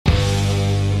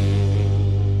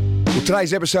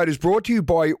Today's episode is brought to you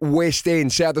by West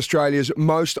End, South Australia's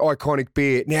most iconic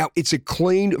beer. Now, it's a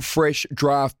clean, fresh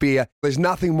draft beer. There's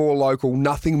nothing more local,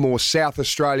 nothing more South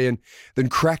Australian than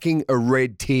cracking a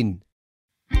red tin.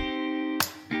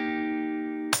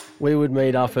 We would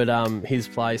meet up at his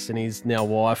place, and his now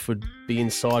wife would be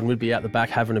inside, and we'd be out the back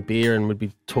having a beer, and we'd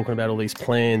be talking about all these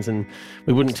plans, and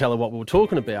we wouldn't tell her what we were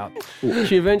talking about.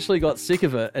 She eventually got sick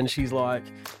of it, and she's like,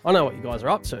 I know what you guys are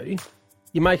up to.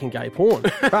 You're making gay porn.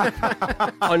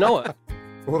 I know it.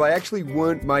 Well, they actually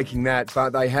weren't making that,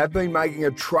 but they have been making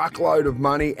a truckload of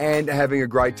money and having a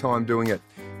great time doing it.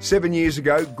 7 years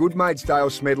ago, good mates Dale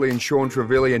Smedley and Sean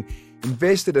Trevelyan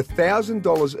invested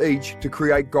 $1,000 each to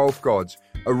create Golf Gods,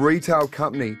 a retail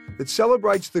company that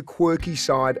celebrates the quirky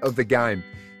side of the game.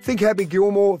 Think Happy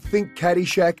Gilmore, think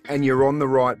Caddyshack, and you're on the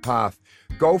right path.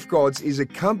 Golf Gods is a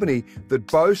company that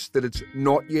boasts that it's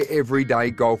not your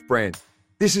everyday golf brand.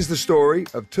 This is the story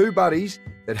of two buddies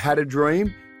that had a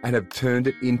dream and have turned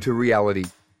it into reality.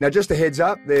 Now, just a heads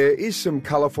up, there is some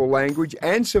colourful language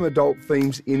and some adult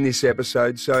themes in this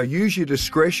episode, so use your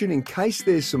discretion in case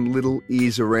there's some little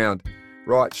ears around.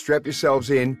 Right, strap yourselves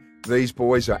in. These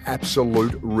boys are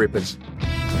absolute rippers.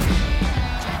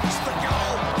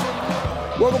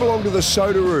 Welcome along to the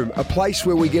Soda Room, a place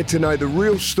where we get to know the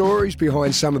real stories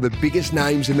behind some of the biggest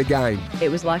names in the game.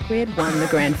 It was like we had won the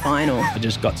grand final. I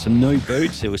just got some new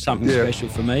boots. It was something special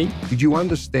for me. Did you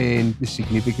understand the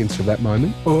significance of that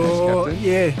moment? Oh,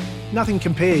 yeah. Nothing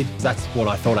compared. That's what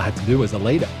I thought I had to do as a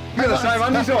leader. You got the same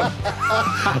undies on.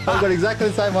 I've got exactly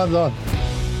the same ones on.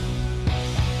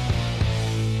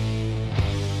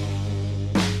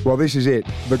 Well, this is it.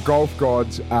 The Golf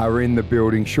Gods are in the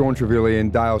building. Sean Trevelyan,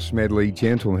 Dale Smedley,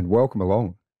 gentlemen, welcome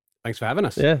along. Thanks for having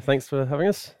us. Yeah, thanks for having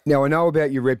us. Now, I know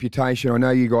about your reputation. I know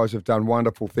you guys have done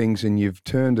wonderful things and you've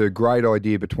turned a great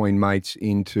idea between mates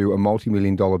into a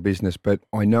multi-million-dollar business, but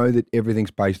I know that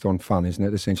everything's based on fun, isn't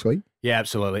it, essentially? Yeah,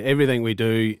 absolutely. Everything we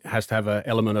do has to have an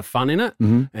element of fun in it,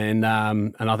 and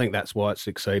I think that's why it's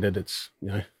succeeded. It's,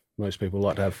 most people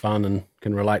like to have fun and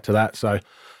can relate to that, so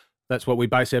that's what we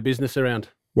base our business around.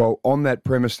 Well, on that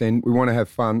premise then, we want to have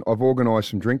fun. I've organised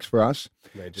some drinks for us.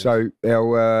 So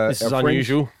This is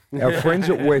unusual. Our friends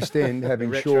at West End have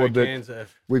ensured that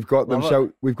we've got them.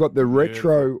 So we've got the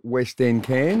retro West End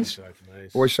cans.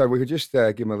 Boys, so we could just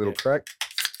give them a little crack.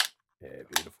 Yeah,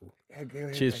 beautiful.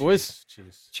 Cheers, boys.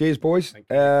 Cheers, boys.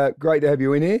 Great to have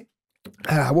you in here.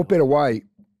 What better way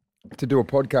to do a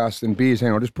podcast than beers?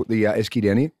 Hang on, I'll just put the esky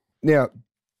down here. Now,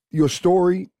 your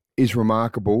story is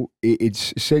remarkable.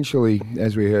 It's essentially,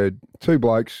 as we heard, two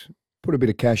blokes put a bit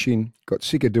of cash in, got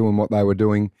sick of doing what they were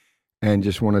doing, and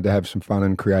just wanted to have some fun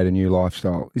and create a new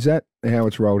lifestyle. Is that how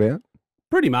it's rolled out?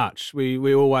 Pretty much.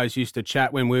 We always used to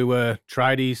chat when we were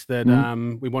tradies that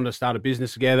we wanted to start a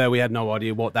business together. We had no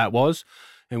idea what that was,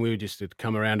 and we would just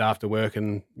come around after work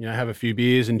and have a few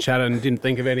beers and chat and didn't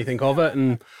think of anything of it.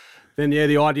 And then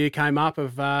the idea came up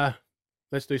of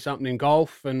let's do something in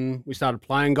golf, and we started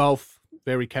playing golf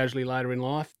very casually later in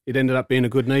life. It ended up being a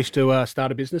good niche to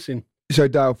start a business in. So,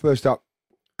 Dale, first up,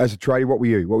 as a tradie, what were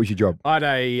you? What was your job? I had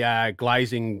a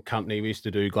glazing company. We used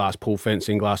to do glass pool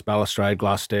fencing, glass balustrade,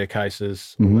 glass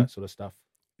staircases, all that sort of stuff.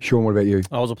 Sean, what about you?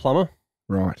 I was a plumber.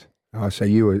 Right. Oh, so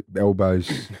you were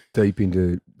elbows deep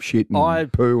into shit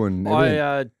and poo and everything.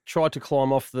 I tried to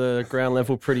climb off the ground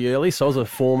level pretty early, so I was a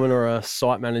foreman or a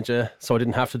site manager, so I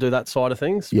didn't have to do that side of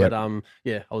things. Yep. But,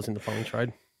 I was in the plumbing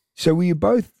trade. So were you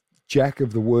both jack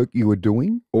of the work you were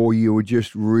doing, or you were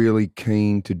just really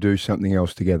keen to do something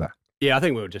else together? Yeah, I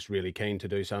think we were just really keen to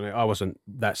do something. I wasn't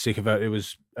that sick of it. It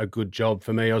was a good job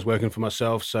for me. I was working for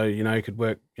myself, so, you could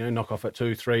work, knock off at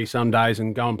 2, 3 some days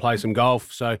and go and play some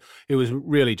golf. So it was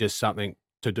really just something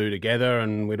to do together,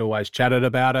 and we'd always chatted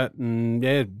about it. And,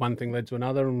 one thing led to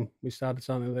another, and we started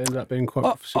something that ended up being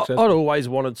quite successful. I'd always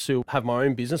wanted to have my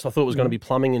own business. I thought it was going to be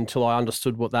plumbing until I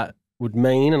understood what that would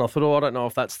mean, and I thought, I don't know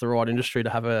if that's the right industry to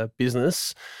have a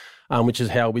business, which is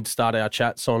how we'd start our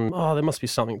chats on, there must be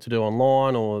something to do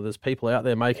online, or there's people out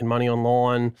there making money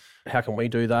online. How can we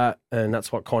do that? And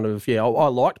that's what kind of, I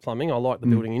liked plumbing. I liked the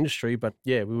building industry, but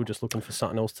we were just looking for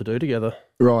something else to do together.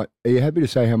 Right. Are you happy to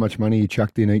say how much money you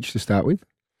chucked in each to start with?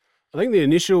 I think the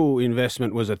initial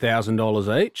investment was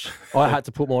 $1,000 each. I had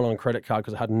to put mine on a credit card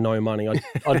because I had no money. I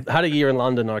had a year in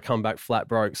London and I come back flat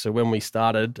broke. So when we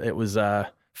started, it was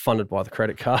funded by the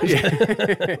credit card.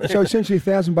 Yeah. So essentially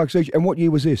 $1,000 each. And what year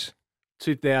was this?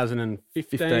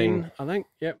 2015, I think.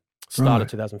 Yep. Started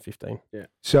 2015. Yeah.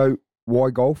 So why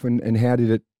golf and how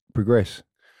did it progress?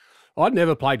 I'd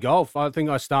never played golf. I think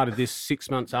I started this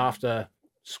 6 months after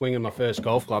swinging my first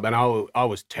golf club, and I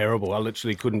was terrible. I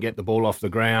literally couldn't get the ball off the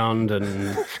ground,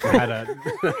 and had a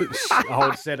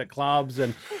whole set of clubs.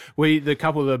 And the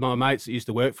couple of my mates that used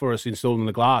to work for us installing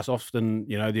the glass, often,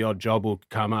 the odd job will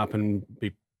come up and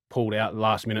be pulled out at the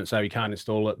last minute, so you can't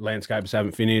install it, landscapers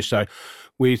haven't finished. So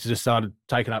we just started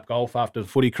taking up golf after the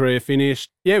footy career finished.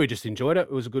 Yeah, we just enjoyed it.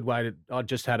 It was a good way I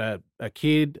just had a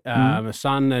kid, a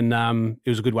son, and it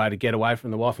was a good way to get away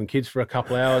from the wife and kids for a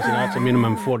couple of hours. It's a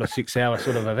minimum 4 to 6 hour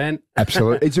sort of event.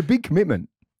 Absolutely. It's a big commitment.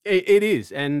 It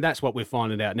is, and that's what we're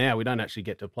finding out now. We don't actually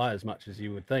get to play as much as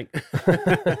you would think.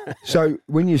 So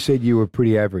when you said you were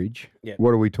pretty average, what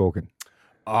are we talking?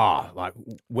 Like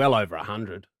well over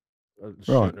 100.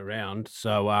 Shooting around.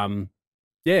 So,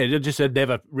 it just had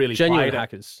never really genuine played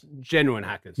hackers. Genuine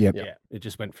hackers. Yep. Yeah. It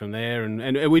just went from there,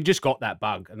 and we just got that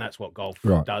bug, and that's what golf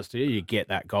does to you. You get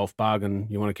that golf bug, and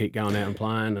you want to keep going out and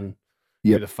playing, and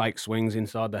do the fake swings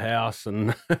inside the house.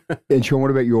 And Sean,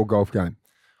 what about your golf game?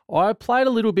 I played a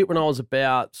little bit when I was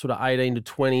about sort of 18 to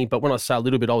 20, but when I say a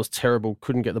little bit, I was terrible,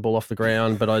 couldn't get the ball off the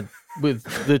ground. But with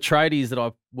the tradies that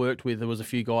I worked with, there was a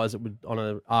few guys that would, on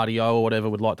an RDO or whatever,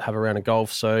 would like to have a round of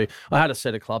golf. So I had a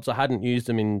set of clubs. I hadn't used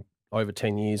them in over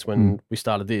 10 years when we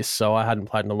started this, so I hadn't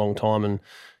played in a long time, and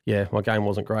my game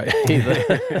wasn't great either.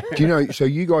 Do you know, so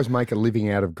you guys make a living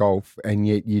out of golf, and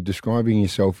yet you're describing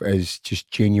yourself as just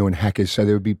genuine hackers. So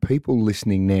there would be people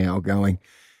listening now going,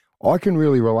 I can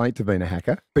really relate to being a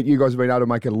hacker, but you guys have been able to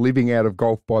make a living out of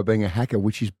golf by being a hacker,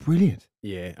 which is brilliant.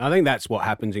 Yeah, I think that's what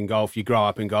happens in golf. You grow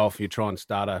up in golf, you try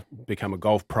and become a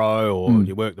golf pro, or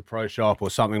you work the pro shop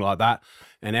or something like that.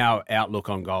 And our outlook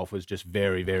on golf was just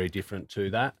very, very different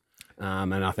to that.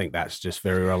 And I think that's just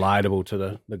very relatable to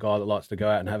the guy that likes to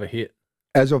go out and have a hit.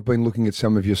 As I've been looking at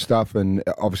some of your stuff, and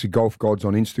obviously Golf Gods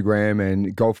on Instagram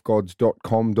and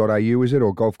golfgods.com.au, is it,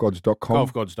 or golfgods.com?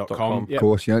 Golfgods.com. Of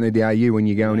course, you don't need the AU when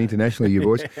you're going internationally, you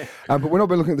boys. But when I've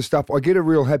been looking at the stuff, I get a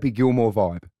real Happy Gilmore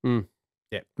vibe.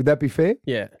 Yeah. Would that be fair?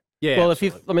 Yeah. Yeah. Well,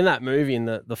 that movie and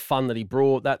the fun that he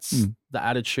brought, that's the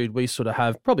attitude we sort of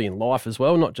have probably in life as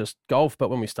well, not just golf, but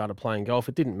when we started playing golf,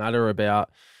 it didn't matter about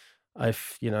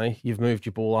if you've moved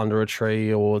your ball under a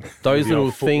tree or those little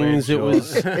things. It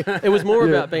was more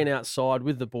about being outside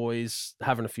with the boys,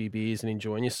 having a few beers and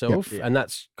enjoying yourself. And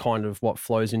that's kind of what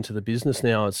flows into the business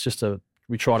now. It's just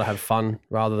we try to have fun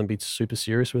rather than be super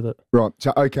serious with it. Right.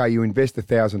 So, okay, you invest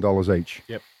 $1,000 each.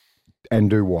 Yep. And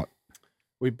do what?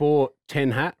 We bought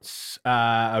 10 hats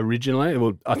originally.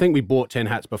 Well, I think we bought 10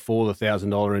 hats before the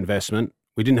 $1,000 investment.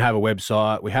 We didn't have a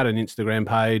website. We had an Instagram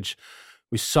page.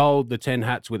 We sold the 10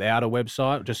 hats without a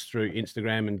website, just through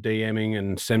Instagram and DMing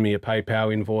and send me a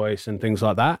PayPal invoice and things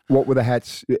like that. What were the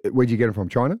hats? Where'd you get them from?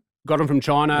 China? Got them from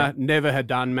China. Never had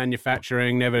done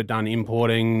manufacturing, never done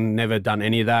importing, never done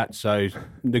any of that. So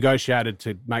negotiated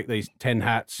to make these 10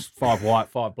 hats, 5 white,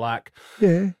 5 black.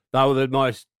 Yeah. They were the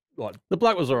most... the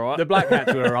black was all right. The black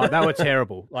hats were all right. They were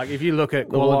terrible. Like, if you look at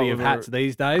quality of hats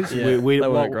these days, we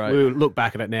look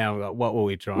back at it now, like, what were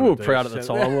we trying to do? We were proud at the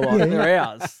time. We're like, they're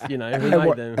ours. We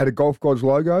made them. Had a Golf Gods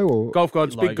logo? Or Golf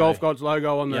Gods, big Golf Gods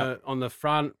logo on the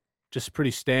front, just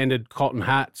pretty standard cotton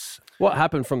hats. What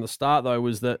happened from the start, though,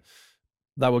 was that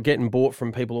they were getting bought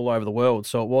from people all over the world.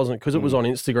 So it wasn't, because it was on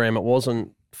Instagram, it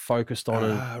wasn't focused on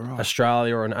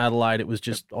Australia or an Adelaide. It was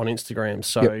just on Instagram.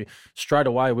 So straight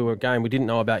away we didn't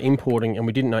know about importing, and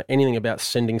we didn't know anything about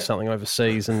sending something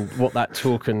overseas and what that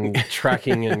took, and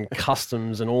tracking and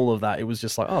customs and all of that. It was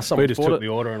just like, someone we just took the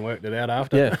order and worked it out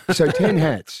after. Yeah. So 10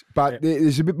 hats, but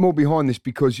there's a bit more behind this,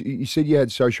 because you said you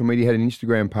had social media, had an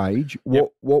Instagram page.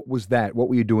 What was that? What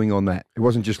were you doing on that? It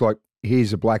wasn't just like,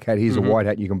 here's a black hat, here's a white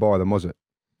hat, you can buy them, was it?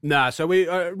 No, so we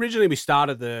originally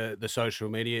started the social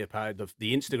media page,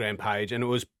 the Instagram page, and it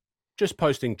was just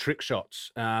posting trick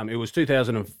shots. It was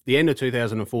the end of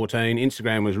 2014.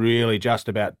 Instagram was really just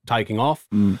about taking off,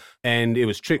 and it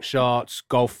was trick shots,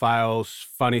 golf fails,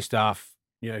 funny stuff,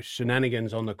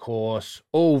 shenanigans on the course,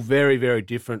 all very, very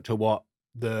different to what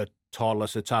the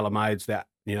Titleist, the TaylorMades, that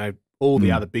all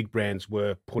the other big brands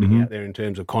were putting out there in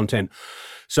terms of content.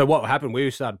 So what happened,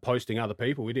 we started posting other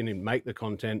people. We didn't even make the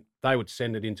content. They would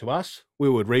send it in to us. We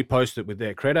would repost it with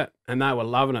their credit, and they were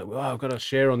loving it. I've got a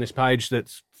share on this page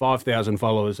that's 5,000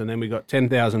 followers, and then we got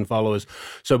 10,000 followers.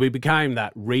 So we became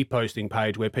that reposting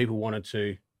page where people wanted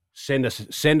to send us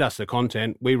the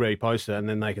content. We repost it, and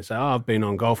then they can say, I've been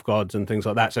on Golf Gods and things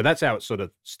like that. So that's how it sort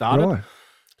of started. Right.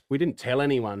 We didn't tell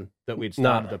anyone that we'd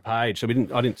started the page. So I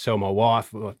didn't tell my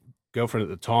wife, girlfriend at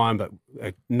the time, but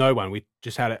no one. We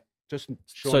just had it Just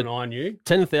Sean and I knew.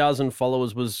 10,000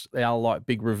 followers was our like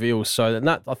big reveal. So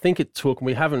that I think it took, and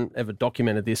we haven't ever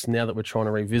documented this now that we're trying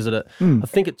to revisit it. I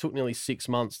think it took nearly 6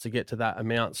 months to get to that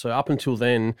amount. So up until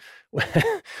then,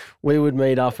 we would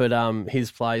meet up at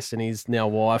his place, and his now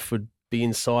wife would be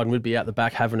inside, and we'd be out the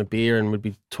back having a beer, and we'd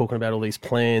be talking about all these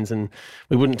plans, and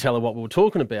we wouldn't tell her what we were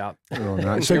talking about. Oh,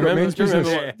 no. Do you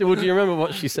remember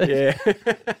what she said?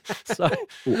 Yeah. So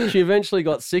she eventually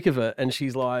got sick of it, and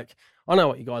she's like, I know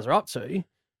what you guys are up to.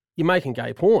 You're making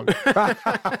gay porn.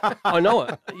 I know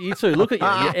it. You two, look at you.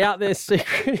 You're out there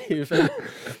secretive.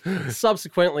 And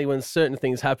subsequently, when certain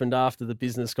things happened after the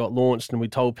business got launched, and we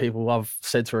told people, I've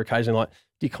said to her occasionally, like,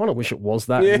 do you kind of wish it was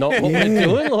that, and not what we're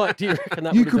doing? Like, do you reckon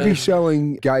that You would could have be been...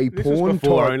 selling gay This porn was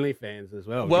before type. OnlyFans as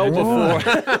well. Well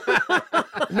before.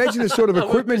 Imagine the sort of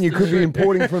equipment you could be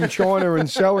importing from China and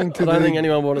selling to I don't think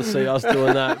anyone want to see us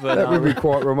doing that. But That would be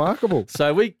quite remarkable.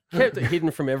 So we kept it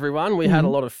hidden from everyone. We had a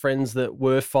lot of friends that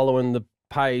were following the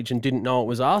page and didn't know it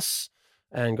was us,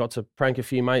 and got to prank a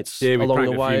few mates Yeah, we along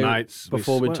pranked the a few way mates.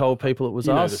 before we told people it was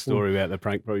You know us. the story about the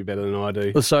prank probably better than I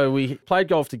do. So we played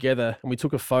golf together, and we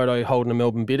took a photo holding a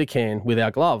Melbourne bitter can with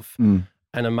our glove. And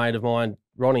a mate of mine,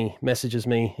 Ronnie, messages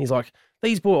me. He's like,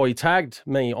 these boys, or he tagged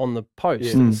me on the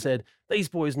post and said, these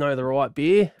boys know the right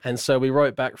beer. And so we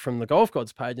wrote back from the Golf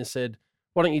Gods page and said,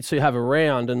 why don't you two have a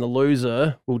round, and the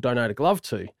loser will donate a glove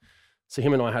to. So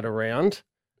him and I had a round.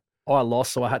 I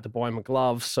lost, so I had to buy him a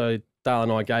glove. So Dale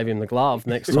and I gave him the glove.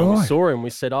 Next time we Right. saw him, we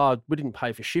said, we didn't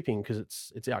pay for shipping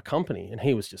because it's our company. And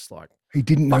he was just like, He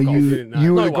didn't know Fuck off, you, didn't know.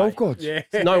 you were No the way. Golf Gods. Yeah.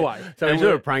 no way. So And he's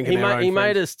sort we- of pranking he our own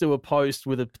made friends. us do a post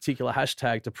with a particular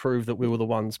hashtag to prove that we were the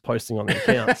ones posting on the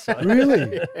account. So.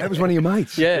 Really? That was one of your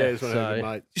mates? Yeah. it's one of the so,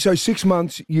 mates. So 6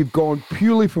 months, you've gone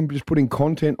purely from just putting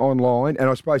content online, and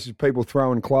I suppose it's people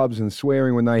throwing clubs and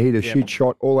swearing when they hit a shit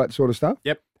shot, all that sort of stuff,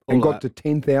 Yep. and all got that. to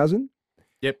 10,000?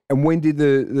 Yep. And when did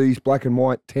these black and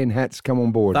white 10 hats come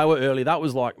on board? they were early. That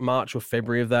was like March or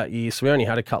February of that year. So we only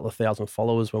had a couple of thousand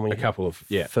followers when we A couple of,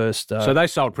 yeah. first. So they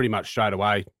sold pretty much straight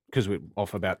away because we're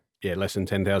off about, less than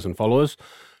 10,000 followers.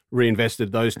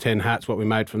 Reinvested those 10 hats, what we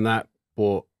made from that.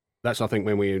 That's, I think,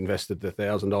 when we invested the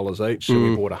 $1,000 each. So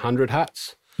we bought 100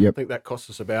 hats. Yep. I think that cost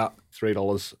us about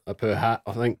 $3 per hat,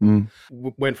 I think. Mm.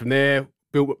 Went from there,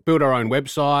 built our own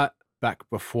website back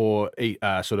before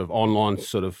sort of online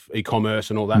sort of e-commerce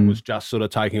and all that was just sort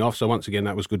of taking off. So once again,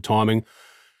 that was good timing.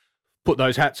 Put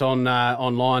those hats on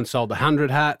online, sold the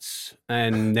 100 hats,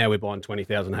 and now we're buying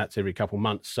 20,000 hats every couple of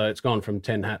months. So it's gone from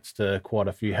 10 hats to quite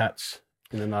a few hats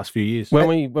in the last few years. When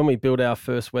we built our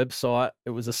first website,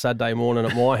 it was a Saturday morning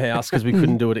at my house because we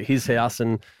couldn't do it at his house,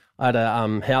 and I had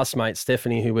a housemate,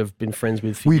 Stephanie, who we've been friends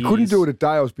with for Well, years. you couldn't do it at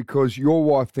Dale's because your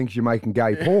wife thinks you're making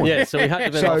gay porn. Yeah, so we had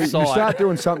to be So you offsite. start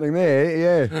doing something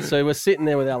there, yeah. So we're sitting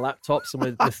there with our laptops,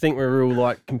 and we think we're real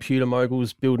like computer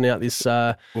moguls building out this.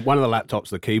 Well, one of the laptops,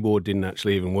 the keyboard didn't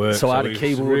actually even work. So I had we a was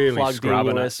keyboard really plugged in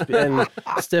scrubbing it. USB,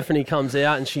 and Stephanie comes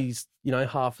out and she's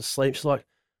half asleep. She's like,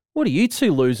 "What are you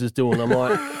two losers doing?" I'm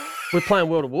like, "We're playing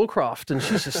World of Warcraft," and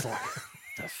she's just like,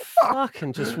 "The fuck,"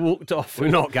 and just walked off. We're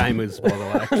not gamers, by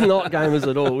the way. Not gamers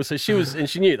at all. So she was, and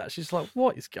she knew that. She's like,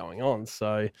 "What is going on?"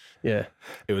 So yeah,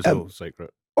 It was all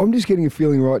secret. I'm just getting a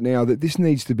feeling right now that this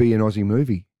needs to be an Aussie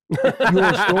movie.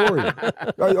 Your story.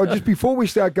 I just before we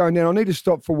start going down, I need to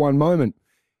stop for one moment.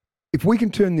 If we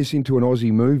can turn this into an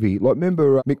Aussie movie, like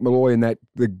remember Mick Malloy and that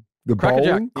the Crackerjack.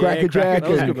 bowling, Yeah, Crackerjack, that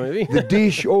was a and good movie. the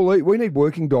dish. We need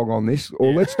Working Dog on this,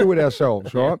 or let's do it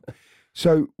ourselves, right?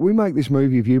 So we make this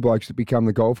movie of you blokes that become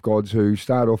the golf gods who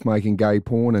start off making gay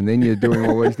porn, and then you're doing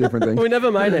all these different things. we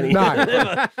never made any. No.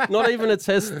 Never. Not even a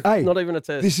test. Hey, not even a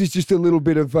test. This is just a little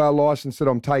bit of license that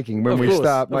I'm taking when of we course,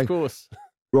 start. Of course.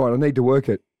 Right, I need to work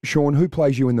it. Sean, who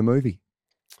plays you in the movie?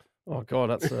 Oh God,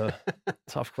 that's a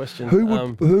tough question. Who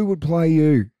would play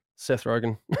you? Seth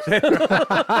Rogen.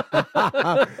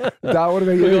 Dale, what about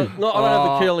We you? got, I don't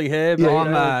have the curly hair, but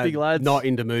I'm big lads. not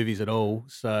into movies at all.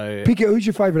 So Pick it. Who's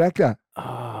your favourite actor?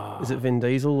 Is it Vin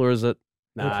Diesel or is it?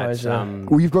 no, plays, it's,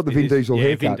 Well, you've got the it Vin is- Diesel yeah,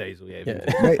 haircut. Vin Diesel, yeah, Yeah.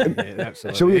 Vin Mate, Diesel. Yeah,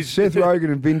 absolutely. So we have Seth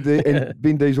Rogen and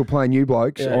Vin Diesel playing you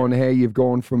blokes Yeah. on how you've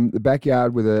gone from the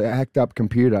backyard with a hacked up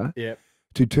computer Yeah.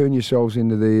 to turn yourselves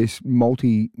into this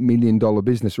multi-million-dollar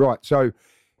business. Right, so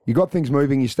you got things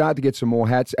moving, you start to get some more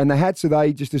hats, and the hats, are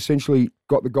they just essentially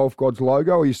got the Golf Gods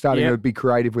logo, or are you starting Yep. to be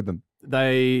creative with them?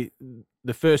 The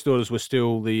first orders were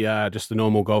still the just the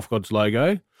normal Golf Gods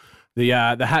logo. The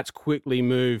hats quickly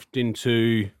moved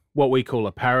into what we call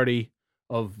a parody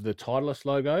of the Titleist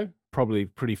logo. Probably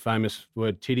pretty famous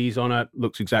word titties on it.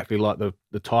 Looks exactly like the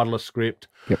Titleist script.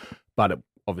 Yep. But it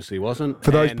obviously wasn't.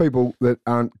 For those And people that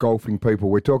aren't golfing people,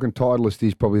 we're talking Titleist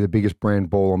is probably the biggest brand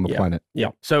ball on the planet.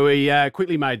 So we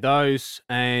quickly made those,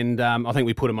 and I think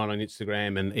we put them on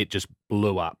Instagram, and it just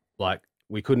blew up. Like,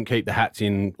 we couldn't keep the hats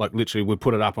in. Like, literally, we'd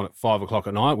put it up on at 5 o'clock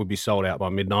at night. We'd be sold out by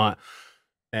midnight.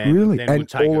 And Really? then And we'd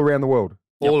take all it around the world?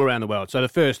 all around the world. So the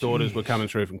first orders were coming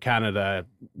through from Canada,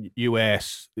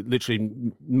 US, literally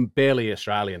barely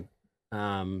Australian.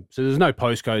 So there's no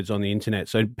postcodes on the internet.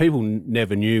 So people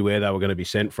never knew where they were going to be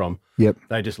sent from. Yep.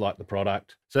 They just liked the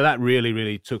product. So that really,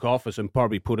 really took off us and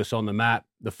probably put us on the map.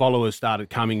 The followers started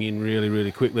coming in really,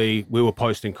 really quickly. We were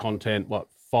posting content,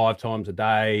 5 times a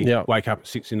day, Yeah. wake up at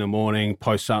 6 in the morning,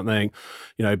 post something,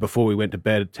 before we went to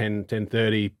bed at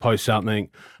 10:30, post something.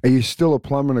 Are you still a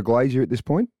plumber and a glazier at this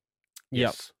point?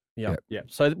 Yes. Yep. Yep.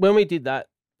 So when we did that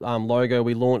logo,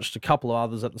 we launched a couple of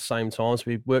others at the same time. So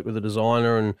we worked with a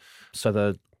designer, and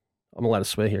so I'm allowed to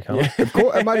swear here, can't I? Of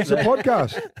course, mate, it's a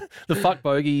podcast. The Fuck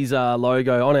Bogies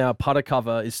logo on our putter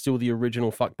cover is still the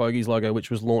original Fuck Bogies logo,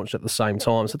 which was launched at the same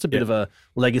time. So it's a bit of a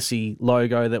legacy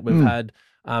logo that we've had,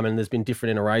 and there's been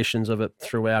different iterations of it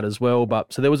throughout as well.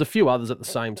 But so there was a few others at the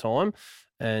same time.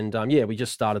 And we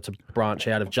just started to branch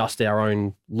out of just our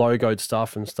own logoed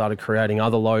stuff and started creating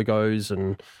other logos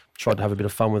and tried to have a bit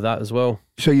of fun with that as well.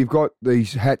 So you've got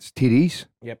these hats, titties.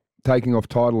 Yep. Taking off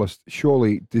Titleist.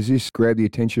 Surely, does this grab the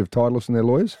attention of Titleist and their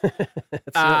lawyers?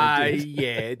 Yeah,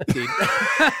 it did.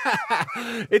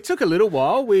 It took a little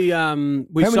while. We How many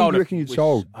sold do you it. reckon you'd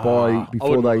sold by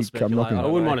before they come knocking? I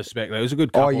wouldn't want to speculate. It was a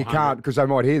good Oh, couple you hundred. can't because they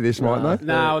might hear this, mightn't they?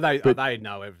 No, they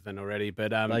know everything already. But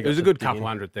it got was a to good dig couple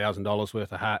in. $100,000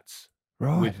 worth of hats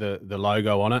Right. with the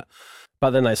logo on it. But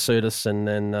then they sued us, and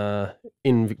then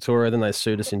in Victoria, then they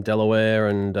sued us in Delaware,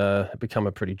 and it became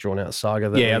a pretty drawn-out saga.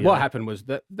 That What happened was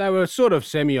that they were sort of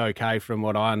semi-okay from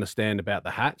what I understand about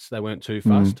the hats. They weren't too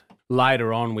fussed.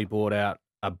 Later on, we bought out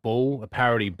a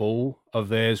parody bull of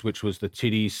theirs, which was the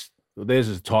Titties. Theirs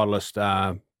is the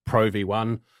Titleist Pro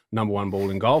V1, number 1 ball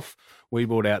in golf. We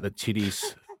bought out the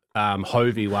Titties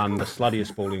Ho V1, the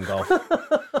sluttiest ball in golf.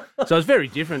 So it's very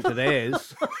different to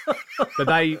theirs, but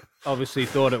they obviously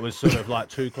thought it was sort of like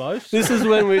too close. This is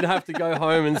when we'd have to go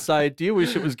home and say, do you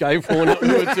wish it was gay porn that we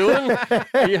were doing?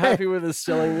 Are you happy with us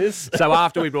selling this? So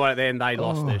after we brought it then, they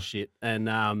lost their shit. And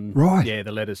Right.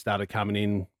 the letters started coming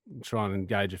in, trying to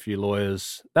engage a few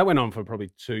lawyers. That went on for probably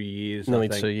 2 years. Nearly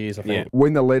I think. 2 years, I think.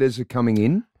 When the letters are coming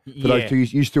in for those 2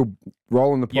 years, you still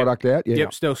rolling the product out? Yeah.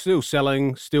 Yep, still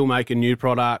selling, still making new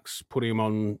products, putting them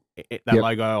on that Yep.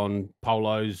 logo on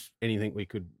polos, anything we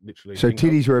could literally So think of.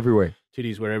 titties were everywhere.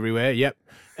 Titties were everywhere, yep.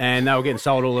 And they were getting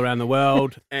sold all around the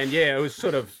world. And it was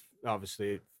sort of,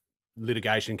 obviously,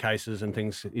 litigation cases and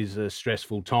things is a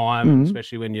stressful time,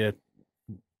 especially when you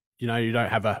don't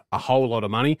have a whole lot of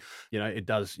money. It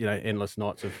does, endless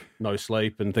nights of no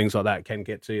sleep and things like that can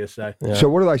get to you. So Yeah. So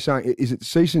what are they saying? Is it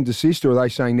cease and desist, or are they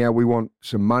saying now we want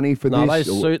some money for No, this?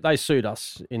 they sued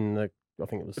us in the, I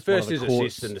think it was the one of first the is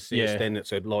courts. assist and desist, Yeah. then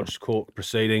it's a lodged court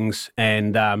proceedings.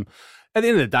 And at the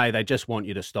end of the day, they just want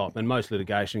you to stop. And most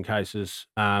litigation cases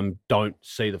don't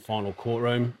see the final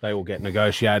courtroom. They all get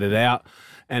negotiated out.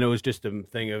 And it was just a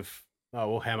thing of,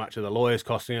 how much are the lawyers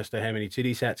costing us to how many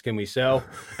titty hats can we sell?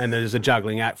 And there's a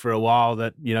juggling act for a while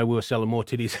that, we were selling more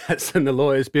titty hats than the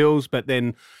lawyers' bills. But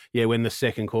then, when the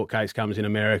second court case comes in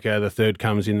America, the third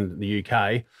comes in the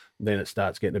UK, then it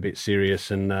starts getting a bit serious.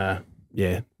 And,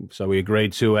 so we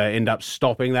agreed to end up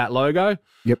stopping that logo.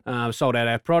 Yep. Sold out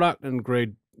our product and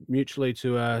agreed mutually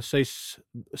to cease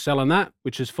selling that,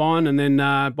 which is fine. And then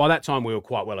by that time, we were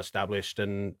quite well established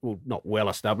and, well, not well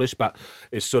established, but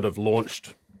it's sort of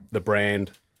launched the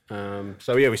brand.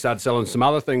 We started selling some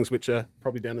other things which are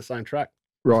probably down the same track.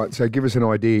 Right, so give us an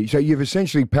idea. So you've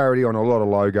essentially parody on a lot of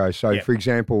logos. So, Yep. for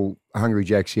example, Hungry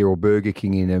Jack's here or Burger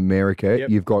King in America, Yep.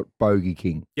 you've got Bogey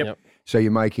King. Yep. So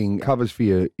you're making covers for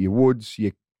your woods,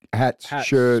 your hats,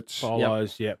 shirts.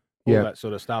 polos, all Yep. that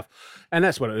sort of stuff. And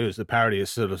that's what it is. The parody is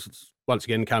sort of, once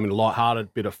again, coming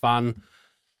lighthearted, bit of fun,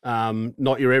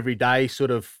 not your everyday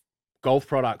sort of golf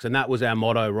products. And that was our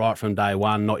motto right from day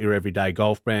one, not your everyday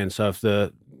golf brand. So if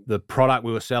the product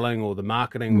we were selling or the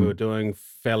marketing we were doing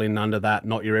fell in under that,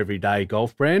 not your everyday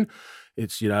golf brand,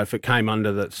 it's, if it came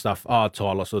under that stuff,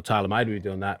 Titleist or TaylorMade, we were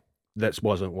doing that. That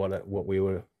wasn't what we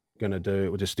were going to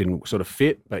do. It just didn't sort of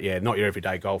fit. But not your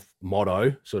everyday golf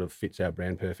motto sort of fits our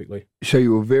brand perfectly. So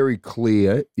you were very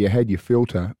clear, you had your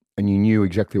filter, and you knew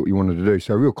exactly what you wanted to do.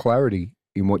 So real clarity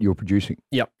in what you were producing,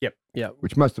 Yep.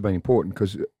 which must have been important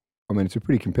because, it's a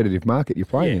pretty competitive market you're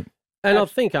playing in. And I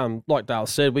think, like Dale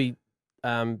said, we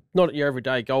not your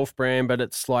everyday golf brand, but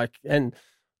it's like, and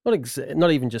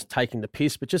not even just taking the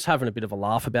piss, but just having a bit of a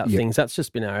laugh about things. That's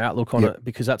just been our outlook on it,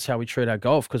 because that's how we treat our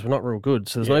golf, because we're not real good.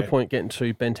 So there's no point getting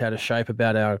too bent out of shape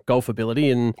about our golf ability.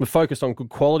 And we're focused on good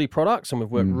quality products, and we've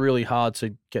worked really hard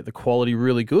to get the quality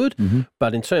really good.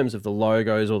 But in terms of the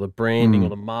logos or the branding or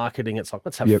the marketing, it's like,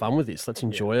 let's have fun with this. Let's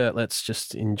enjoy it. Let's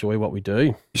just enjoy what we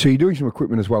do. So you're doing some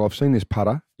equipment as well. I've seen this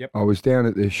putter. Yep. I was down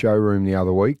at the showroom the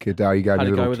other week. You gave Had me a to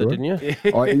little go with tour. it, didn't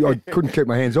you? I couldn't keep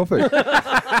my hands off it.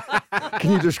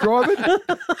 Can you describe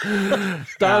it?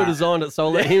 Dale designed it, so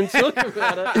I'll let him talk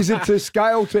about it. Is it to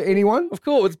scale to anyone? Of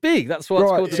course, it's big. That's why it's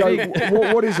called the So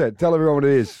big. what is it? Tell everyone what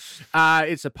it is.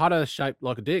 It's a putter shaped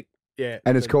like a dick. Yeah.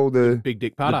 And it's called the Big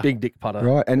Dick Putter. The big dick putter.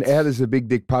 right. And how does the big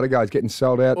dick putter go? It's getting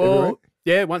sold out everywhere. Well,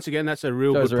 yeah, once again, that's a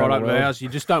real Goes good around product the of world. ours. You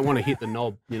just don't want to hit the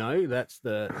knob, That's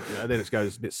then it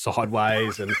goes a bit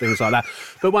sideways and things like that.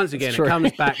 But once again, it true.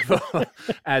 comes back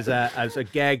as a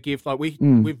gag gift. Like we've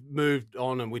moved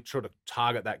on and we try to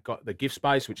target the gift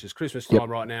space, which is Christmas time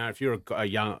right now. If you're a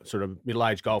young sort of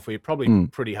middle-aged golfer, you're probably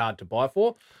pretty hard to buy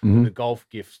for. The golf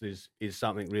gifts is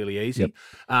something really easy.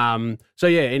 So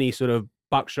yeah, any sort of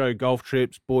buck show golf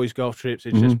trips, boys golf trips,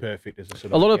 it's just perfect as a sort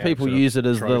of A lot of gag people sort of use it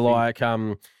as trophy.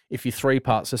 the if you three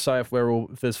putts. So say if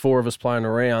there's four of us playing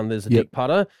around, there's a dick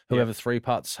putter. Whoever three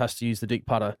putts has to use the dick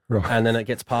putter, and then it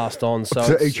gets passed on. So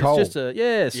So it's, each hole. just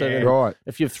then Right.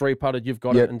 if you've three putted, you've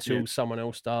got it until someone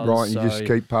else does. Right. And you just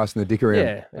keep passing the dick around.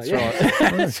 Yeah, that's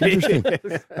right. That's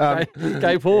interesting.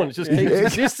 Gay porn, it just keeps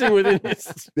existing within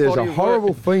this. There's body a of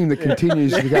horrible theme that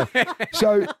continues to go.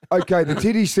 So, okay, the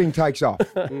titties thing takes off,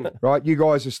 right? You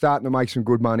guys are starting to make some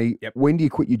good money. Yep. When do you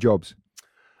quit your jobs?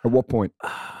 At what point?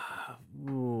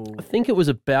 I think it was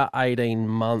about 18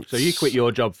 months. So you quit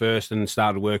your job first and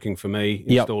started working for me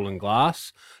installing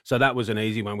glass. So that was an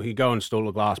easy one. We could go install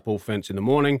a glass ball fence in the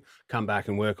morning, come back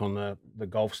and work on the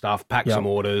golf stuff, pack some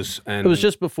orders. And It was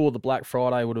just before the Black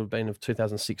Friday would have been of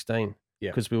 2016. Yeah.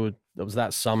 Because it was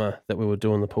that summer that we were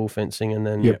doing the pool fencing, and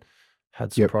then Yep.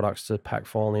 had some Yep. products to pack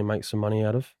finally and make some money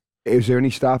out of. Is there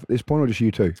any staff at this point or just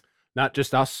you two? not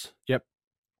just us. Yep.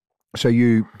 So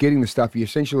you getting the stuff, you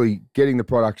essentially getting the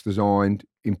products designed,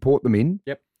 import them in,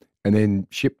 Yep. and then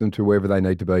ship them to wherever they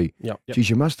need to be. Yep. Geez,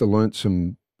 you must have learnt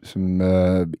some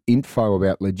info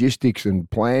about logistics and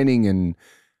planning and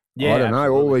I don't know,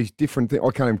 all these different things.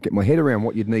 I can't even get my head around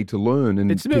what you'd need to learn.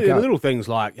 And It's pick up. little things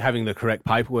like having the correct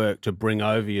paperwork to bring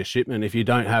over your shipment. If you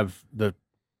don't have the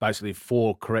basically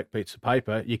 4 correct bits of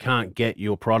paper, you can't get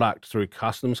your product through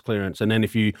customs clearance. And then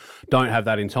if you don't have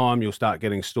that in time, you'll start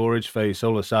getting storage fees. So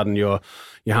all of a sudden your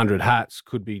 100 hats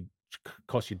could be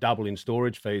cost you double in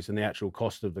storage fees than the actual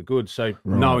cost of the goods. So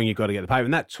knowing you've got to get the paper,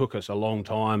 and that took us a long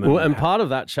time. And part of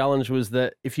that challenge was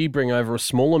that if you bring over a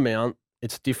small amount,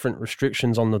 it's different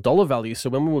restrictions on the dollar value. So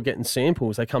when we were getting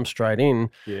samples, they come straight in.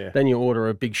 Yeah. Then you order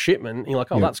a big shipment, and you're like,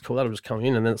 oh, that's cool. That'll just come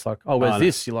in. And then it's like, oh, where's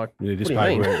this? You're like, Yeah, what this do you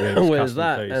mean? paperwork, yeah, it's Where's custom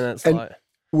that? fees. And it's And- like,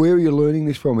 Where are you learning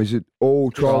this from? Is it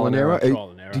all trial and error? trial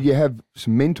and error. Do you have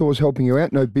some mentors helping you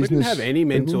out? No We business? didn't have any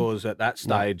mentors at that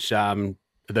stage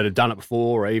that had done it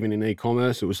before, or even in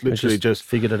e-commerce. It was they literally just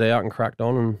figured it out and cracked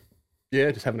on.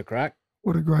 And just having a crack.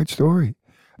 What a great story.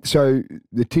 So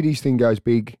the titties thing goes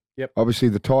big. Yep. Obviously,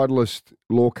 the Titleist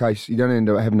law case, you don't end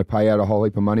up having to pay out a whole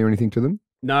heap of money or anything to them?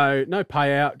 No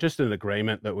payout, just an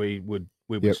agreement that we would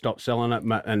Yep. stop selling it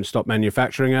and stop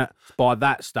manufacturing it. By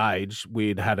that stage,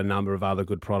 we'd had a number of other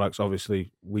good products.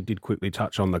 Obviously, we did quickly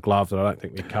touch on the glove that I don't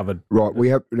think we covered. Right. We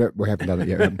haven't done it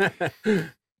yet.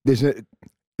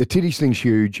 The titties thing's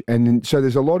huge. And then, so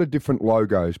there's a lot of different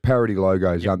logos, parody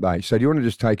logos, aren't they? So do you want to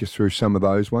just take us through some of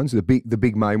those ones, the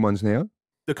big main ones now?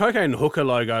 The Cocaine Hooker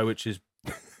logo, which is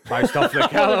based off the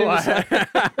Callaway.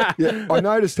 Yeah, I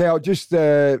noticed how, just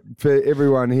for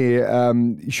everyone here,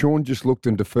 Sean just looked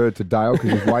and deferred to Dale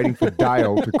because he's waiting for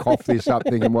Dale to cough this up,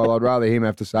 thinking, well, I'd rather him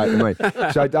have to say it than me.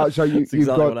 So you've exactly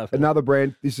what got happened. another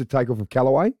brand. This is a takeoff of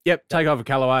Callaway. Yep, take over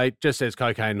Callaway, just says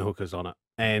Cocaine Hookers on it.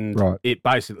 And Right. it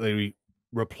basically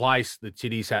replaced the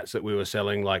titties hats that we were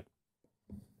selling like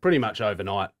pretty much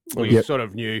overnight. We Yep. sort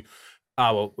of knew,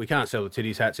 we can't sell the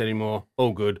titties hats anymore.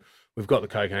 All good. We've got the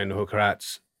Cocaine Hooker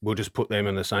hats. We'll just put them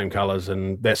in the same colours,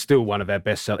 and they're still one of our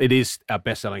best-selling. It is our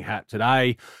best-selling hat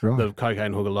today. Right. The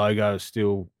Cocaine Hooker logo is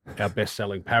still our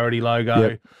best-selling parody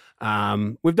logo.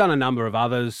 We've done a number of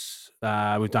others.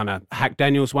 We've done a Hack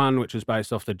Daniels one, which was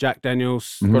based off the Jack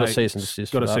Daniels. got a cease and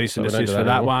desist. Got a for that, cease and so we don't desist do for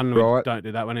that anymore. one. We Right. don't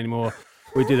do that one anymore.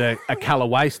 We did a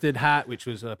Callaway-sted hat, which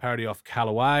was a parody off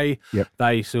Callaway. Yep.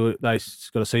 They got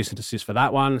a cease and desist for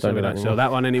that one, so Don't we do don't that sell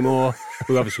that one anymore.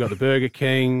 We've obviously got the Burger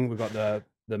King. We've got the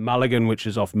Mulligan, which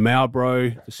is off Marlboro,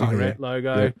 the cigarette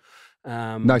logo.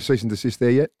 No cease and desist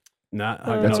there yet? No,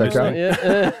 That's okay.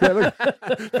 Yeah. Yeah,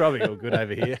 look, Probably all good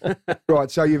over here.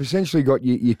 right, so you've essentially got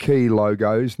your key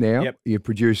logos now. Yep. You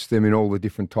produce them in all the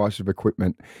different types of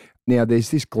equipment. Now, there's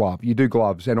this glove. You do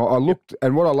gloves. And I looked,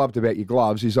 and what I loved about your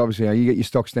gloves is obviously you get your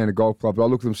stock standard golf gloves. I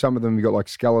looked at them. Some of them you've got like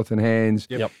skeleton hands.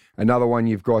 Yep. Another one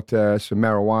you've got some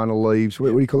marijuana leaves.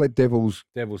 What do you call that? Devil's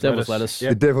Devil's lettuce.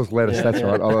 The devil's lettuce. Yeah. That's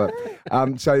right. I love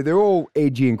it. So they're all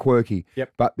edgy and quirky.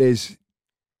 Yep. But there's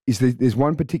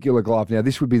one particular glove. Now,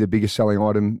 this would be the biggest selling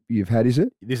item you've had, is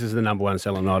it? This is the number one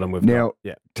selling item we've Now, got.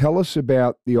 Yeah. tell us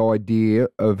about the idea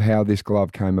of how this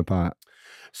glove came apart.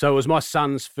 So it was my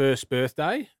son's first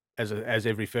birthday. As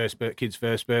every kid's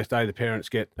first birthday, the parents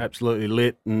get absolutely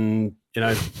lit, and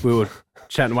we were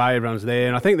chatting away. Everyone's there,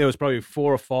 and I think there was probably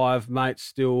 4 or 5 mates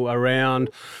still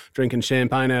around, drinking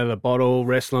champagne out of the bottle,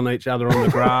 wrestling each other on the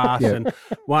grass. Yeah. And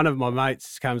one of my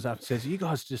mates comes up and says, "You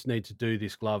guys just need to do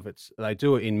this glove. They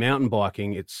do it in mountain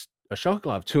biking. It's a shock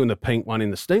glove, 2 in the pink, 1 in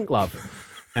the stink glove."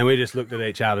 And we just looked at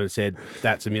each other and said,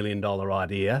 "That's $1 million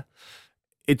idea."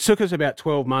 It took us about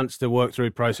 12 months to work through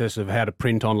the process of how to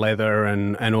print on leather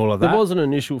and all of that. There was an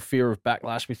initial fear of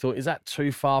backlash. We thought, is that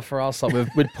too far for us? Like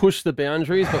we'd pushed the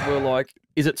boundaries, but we're like,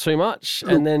 is it too much?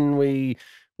 And then we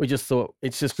just thought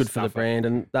it's just good for the brand,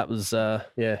 and that was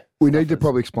We need to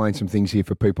probably explain some things here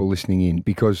for people listening in,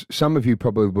 because some of you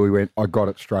probably went, "I got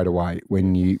it straight away."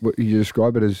 When you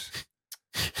describe it as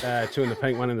 2 in the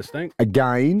pink, 1 in the stink.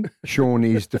 again, Sean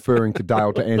is deferring to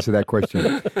Dale to answer that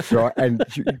question, right? And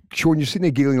Sean, you're sitting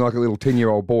there giggling like a little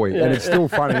 10-year-old boy, and it's still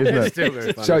funny, isn't it? It's still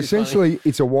very funny. So essentially,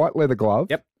 it's a white leather glove.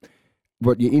 Yep.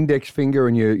 But your index finger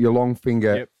and your long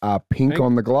finger Yep. are pink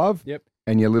on the glove. Yep.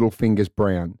 And your little finger's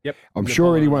brown. Yep. I'm The sure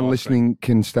bottom anyone of the listening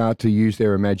can start to use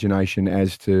their imagination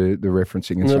as to the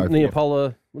referencing and so forth.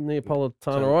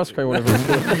 Neapolitana ice cream, whatever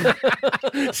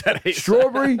it's called.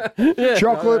 Strawberry,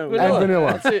 chocolate, and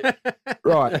vanilla. That's it.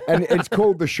 Right. And it's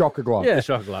called the Shocker Glove. Yeah. The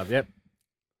shock glove, yep.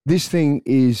 This thing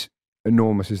is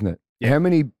enormous, isn't it? Yeah. How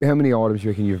many items do you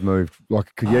reckon you've moved?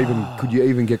 Like, could you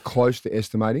even get close to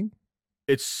estimating?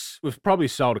 We've probably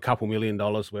sold a couple $1 million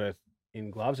worth in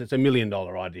gloves. It's $1 million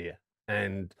idea.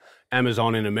 And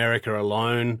Amazon in America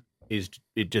alone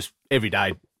just every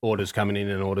day orders coming in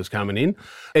and orders coming in.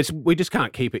 We just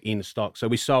can't keep it in stock. So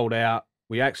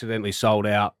we accidentally sold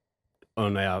out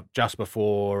on our just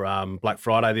before Black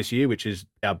Friday this year, which is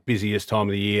our busiest time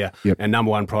of the year. Yep. Our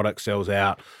number one product sells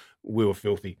out. We were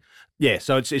filthy. Yeah,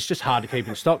 so it's just hard to keep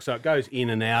in stock. So it goes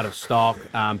in and out of stock.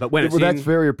 But when it's That's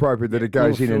very appropriate that it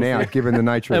goes in and out, given the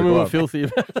nature of And the we were glove. filthy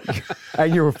about it.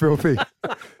 And you were filthy.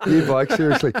 You bloke,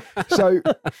 seriously. So,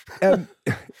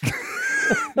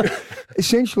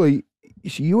 essentially,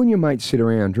 so you and your mates sit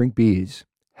around, drink beers,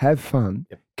 have fun,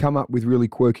 come up with really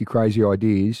quirky, crazy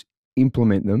ideas,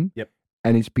 implement them,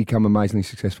 and it's become amazingly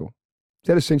successful. Is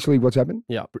that essentially what's happened?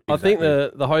 Yeah. I think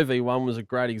the Hovey one was a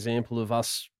great example of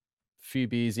us few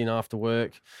beers in after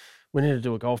work. We need to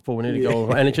do a golf ball. We need to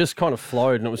go, and it just kind of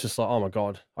flowed, and it was just like, oh my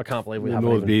god, I can't believe we the haven't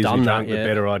more even beers done we that drunk, the yet.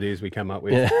 better ideas we come up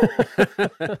with.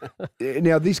 Yeah.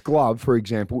 Now, this glove, for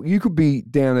example, you could be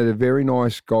down at a very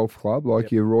nice golf club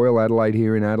like your Royal Adelaide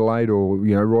here in Adelaide, or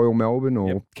Royal Melbourne,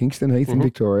 or Kingston Heath in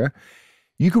Victoria.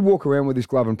 You could walk around with this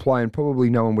glove and play, and probably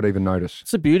no one would even notice.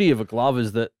 It's the beauty of a glove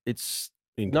is that no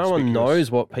one Inconspicuous. knows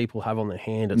what people have on their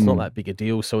hand. It's not that big a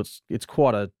deal, so it's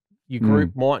quite a. Your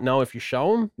group might know if you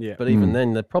show them, but even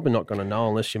then, they're probably not going to know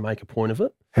unless you make a point of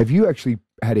it. Have you actually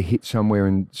had a hit somewhere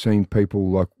and seen people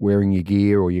like wearing your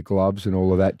gear or your gloves and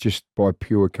all of that just by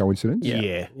pure coincidence?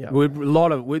 Yeah. Yeah.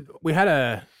 We had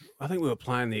I think we were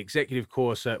playing the executive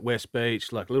course at West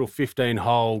Beach, like a little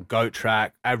 15-hole goat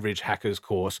track, average hackers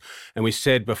course. And we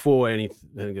said before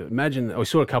anything, we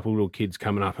saw a couple of little kids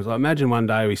coming up. I was like, imagine one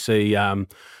day we see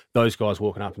those guys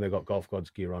walking up and they've got golf gods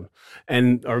gear on.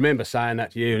 And I remember saying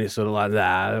that to you, and it's sort of like,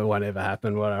 nah, it won't ever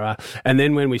happen, whatever. And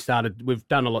then when we started, we've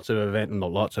done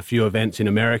a few events in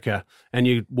America, and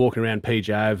you're walking around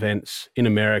PGA events in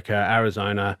America,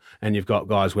 Arizona, and you've got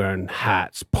guys wearing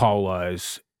hats,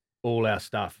 polos, all our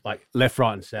stuff, like left,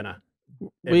 right, and centre.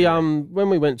 We when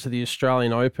we went to the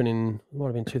Australian Open in it might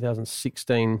have been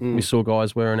 2016, we saw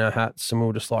guys wearing our hats, and we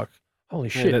were just like, holy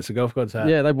shit, that's a golf god's hat.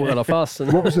 yeah, they bought that off us.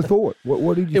 And What was the thought?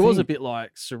 What did you think? it was a bit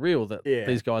like surreal that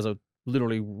these guys are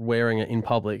literally wearing it in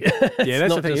public. Yeah,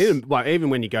 that's the thing. Even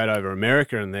when you go to over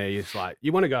America and there, it's like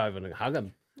you want to go over and hug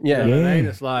them. Yeah, You know what I mean?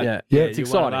 It's like, Yeah. it's It's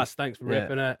exciting. exciting. Us. Thanks for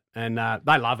repping it, and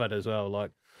they love it as well.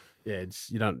 Like,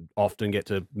 you don't often get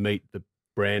to meet the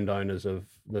brand owners of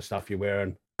the stuff you're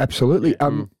wearing. Absolutely.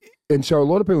 And so a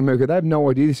lot of people in America, they have no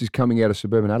idea this is coming out of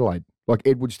suburban Adelaide, like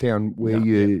Edwardstown,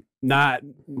 where Nah,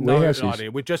 no Warehouses.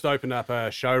 idea. We've just opened up a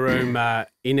showroom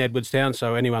in Edwardstown,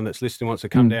 so anyone that's listening wants to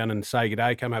come down and say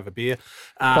g'day, come have a beer.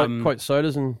 Quote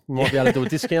sodas and might be able to do a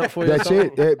discount for you. That's or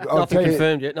something. it. Yeah, I'll Nothing tell you,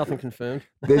 confirmed yet. Nothing confirmed.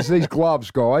 there's these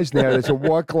gloves, guys. Now, there's a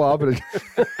white glove. And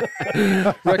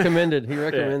Recommended. He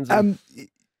recommends it.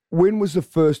 when was the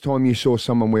first time you saw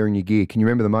someone wearing your gear? Can you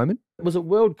remember the moment? Was it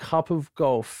World Cup of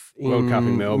Golf in World Cup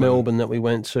in Melbourne. that we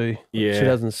went to? Yeah.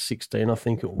 2016, I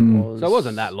think it was. So it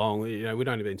wasn't that long. You know, we'd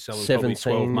only been selling probably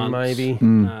 17 12 months.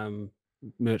 maybe.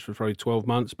 Merch for probably 12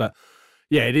 months. But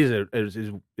yeah, it is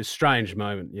a strange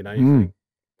moment, you know, you think,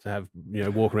 to have, you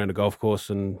know, walk around a golf course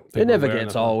and It never wearing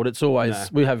gets it. old. It's always, No.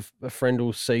 we have a friend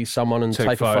will see someone and Take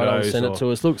take a photo and photos send it or-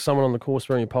 to us. Look, someone on the course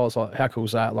wearing your pole. It's like, how cool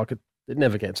is that? Like, it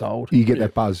never gets old. You get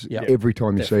that buzz Yeah. every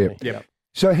time you see it. Definitely. Yep.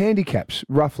 So handicaps,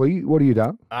 roughly, what do you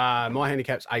do? My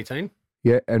handicap's 18.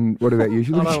 Yeah, and what about I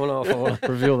usually? don't know if I want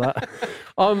to reveal that.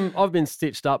 I've been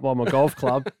stitched up by my golf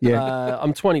club. Yeah.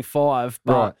 I'm 25,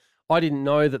 but Right. I didn't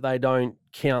know that they don't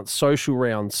count social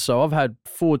rounds. So I've had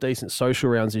 4 decent social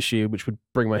rounds this year, which would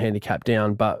bring my handicap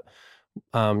down. But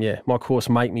my course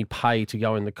make me pay to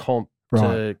go in the comp Right.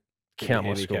 to count my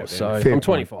handicap score. down. So Fair I'm point.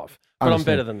 25, but I'm Understand.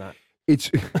 better than that. It's,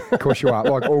 of course you are,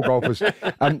 like all golfers.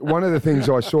 One of the things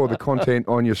I saw, the content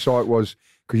on your site was,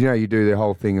 because, you know, you do the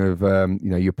whole thing of,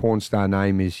 your porn star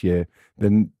name is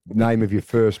the name of your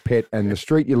first pet and the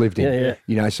street you lived in. Yeah, yeah.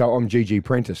 You know, so I'm Gigi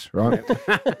Prentice, right?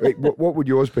 what would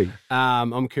yours be?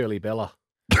 I'm Curly Bella.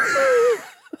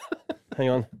 Hang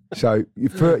on. So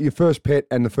your first pet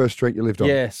and the first street you lived on.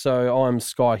 Yeah, so I'm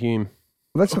Sky Hume.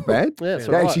 Well, that's not bad. Yeah, it's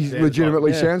It all right. actually Sounds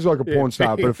legitimately like- yeah. sounds like a porn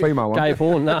star, but a female one. Gay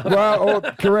porn, no. Well,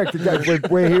 correct.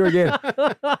 We're here again.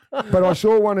 But I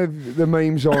saw one of the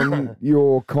memes on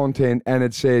your content, and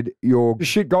it said your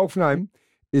shit golf name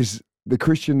is the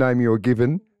Christian name you were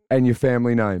given and your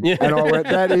family name. Yeah. And I went,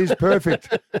 that is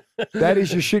perfect. That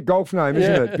is your shit golf name,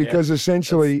 isn't Yeah. it? Because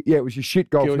essentially, it was your shit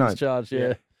golf Guilty name. as charged,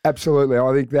 yeah. Absolutely.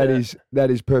 I think that Yeah.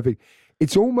 is perfect.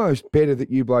 It's almost better that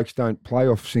you blokes don't play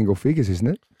off single figures, isn't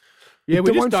it? Yeah, It's we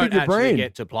the just one don't figure actually brand.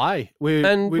 get to play.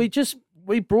 And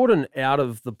we brought an out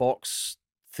of the box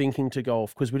thinking to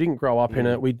golf because we didn't grow up in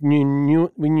it. We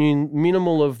knew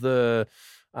minimal of the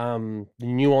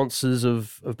nuances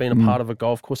of being a part of a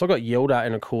golf course. I got yelled at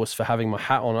in a course for having my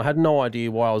hat on. I had no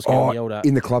idea why I was getting yelled at.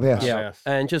 In the clubhouse. Yeah, Yes.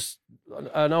 and just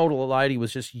an older lady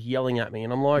was just yelling at me,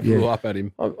 and I'm like, Yeah. Up at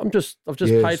him. I've just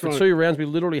Yeah. paid for 2 rounds. We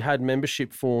literally had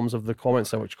membership forms of the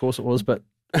comments, so which course it was, but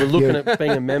we're looking at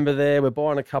being a member there. We're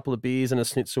buying a couple of beers and a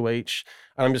schnitzel each,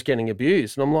 and I'm just getting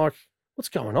abused. And I'm like, what's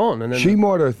going on? And then She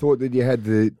might have thought that you had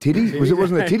the titties. Wasn't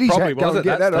the titties? Probably Go was and at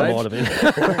get that that That on. might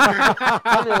have been.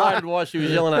 Unrelated why she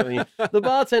was yelling at me. The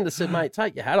bartender said, mate,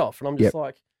 take your hat off. And I'm just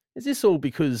like, is this all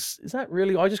because, is that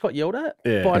really, I just got yelled at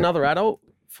by another adult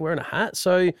for wearing a hat?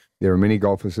 So, There are many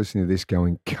golfers listening to this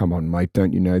going, come on, mate,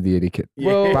 don't you know the etiquette?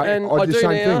 well, But and I I did do the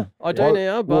same now. thing. I do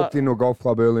now, walked but into a golf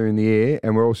club earlier in the year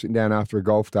and we're all sitting down after a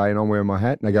golf day and I'm wearing my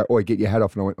hat and they go, oi, get your hat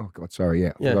off. And I went, oh, God, sorry,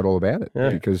 I Yeah. forgot all about it. Yeah.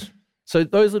 Because, so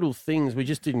those little things, we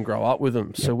just didn't grow up with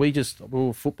them. So we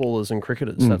were footballers and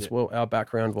cricketers. That's what our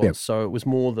background was. Yep. So it was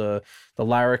more the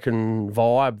larrikin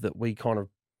vibe that we kind of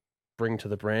bring to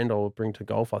the brand or bring to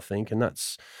golf, I think. And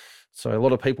that's, so a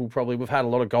lot of people probably, we've had a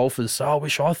lot of golfers say, oh, I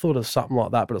wish I thought of something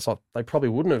like that. But it's like, they probably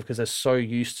wouldn't have because they're so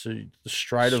used to the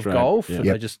straight of golf that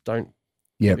Yep. they just don't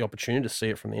Yep. get the opportunity to see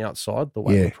it from the outside the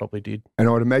way Yeah. we probably did. and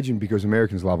I'd imagine because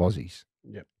Americans love Aussies.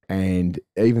 Yep. And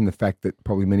even the fact that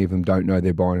probably many of them don't know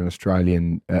they're buying an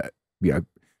Australian,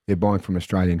 they're buying from an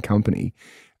Australian company.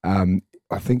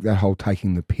 I think that whole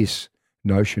taking the piss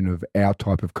notion of our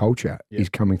type of culture is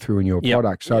coming through in your Yep.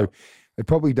 product. So they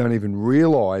probably don't even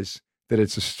realise that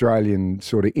it's Australian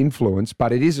sort of influence,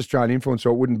 but it is Australian influence,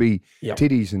 so it wouldn't be Yep.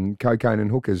 titties and cocaine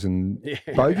and hookers and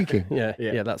Bogey King.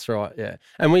 Yeah, that's right. Yeah.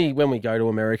 And when we go to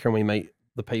America and we meet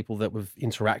the people that we've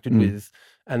interacted with,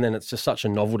 and then it's just such a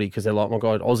novelty because they're like, my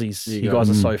God, Aussies, you guys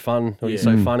are so fun, or you're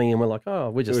so funny. And we're like, oh,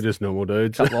 we're We're just normal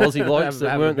dudes. a couple of Aussie blokes that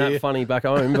Have a weren't beer. that funny back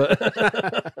home.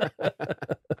 But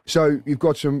So you've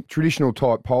got some traditional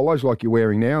type polos like you're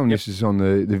wearing now, and this is on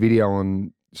the video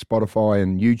on Spotify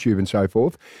and YouTube and so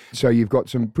forth. So you've got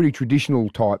some pretty traditional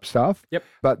type stuff. Yep.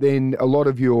 But then a lot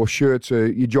of your shirts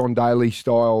are your John Daly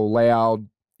style, loud,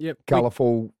 Yep.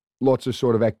 colourful, lots of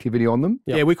sort of activity on them.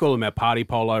 Yeah, we call them our party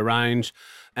polo range.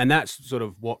 And that's sort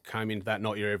of what came into that,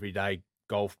 not your everyday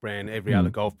golf brand. Every other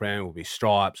golf brand will be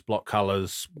stripes, block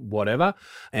colours, whatever.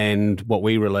 And what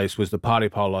we released was the party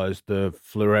polos, the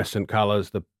fluorescent colours,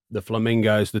 the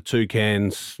flamingos, the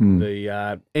toucans,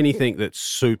 the anything that's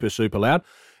super, super loud.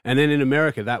 And then in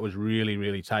America, that was really,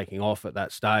 really taking off at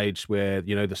that stage where,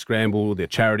 the scramble, their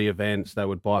charity events, they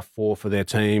would buy 4 for their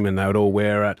team and they would all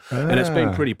wear it. And it's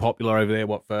been pretty popular over there,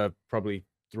 for probably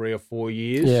 3 or 4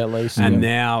 years. Yeah, at least. And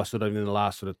now, sort of in the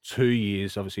last sort of 2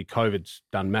 years, obviously COVID's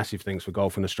done massive things for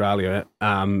golf in Australia.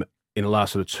 In the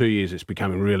last sort of 2 years, it's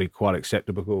becoming really quite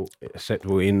acceptable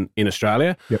in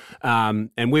Australia. Yep.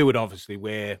 And we would obviously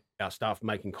wear our stuff,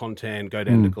 making content, go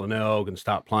down to Glenelg and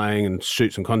start playing and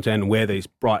shoot some content and wear these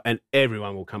bright, and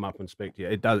everyone will come up and speak to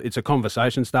you. It's a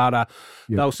conversation starter.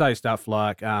 Yep. They'll say stuff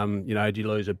like, do you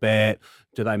lose a bet?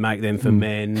 Do they make them for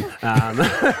men?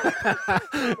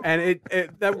 And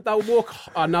they'll walk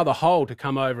another hole to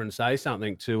come over and say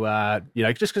something to,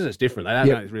 just because it's different.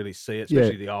 They don't really see it,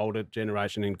 especially the older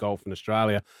generation in golf in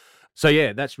Australia. So,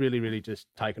 yeah, that's really, really just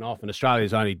taken off. And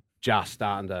Australia's only just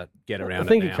starting to get around it now. I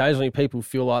think occasionally people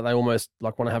feel like they almost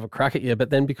want to have a crack at you, but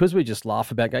then because we just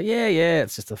laugh about,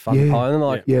 it's just a fun play. And they're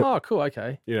like, oh, cool,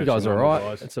 okay. You guys are all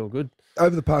right. It's all good.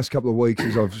 Over the past couple of weeks,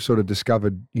 as I've sort of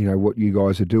discovered, what you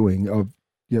guys are doing, I've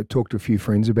talked to a few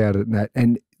friends about it and that.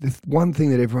 And the one thing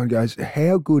that everyone goes,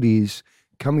 how good is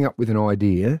coming up with an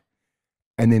idea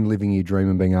and then living your dream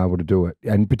and being able to do it,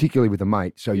 and particularly with a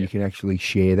mate, so you can actually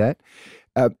share that.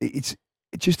 It's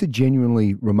just a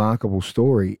genuinely remarkable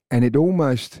story. And I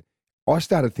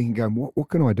started thinking, going, what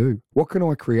can I do? What can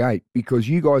I create? Because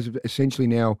you guys have essentially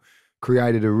now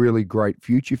created a really great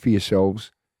future for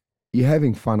yourselves. You're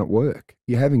having fun at work.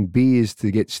 You're having beers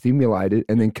to get stimulated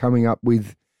and then coming up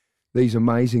with these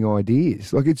amazing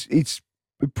ideas. Like it's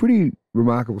a pretty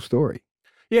remarkable story.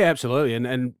 Yeah, absolutely.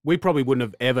 And we probably wouldn't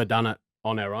have ever done it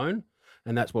on our own.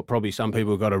 And that's what probably some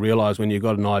people have got to realise when you've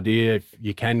got an idea, if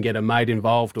you can get a mate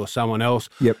involved or someone else.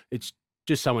 Yep. It's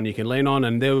just someone you can lean on.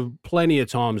 And there were plenty of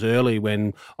times early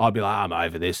when I'd be like, I'm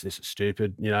over this. This is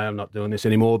stupid. I'm not doing this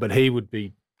anymore. But he would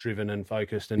be driven and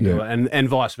focused and do it. And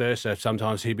vice versa.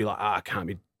 Sometimes he'd be like, I can't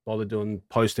be bothered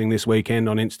posting this weekend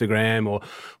on Instagram or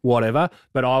whatever.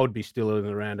 But I would be still in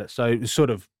and around it. So it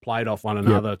sort of played off one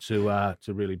another to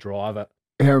really drive it.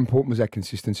 How important was that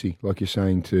consistency, like you're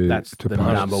saying, to the post?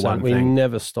 number one we thing.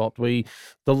 never stopped. The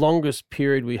longest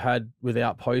period we had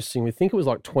without posting, we think it was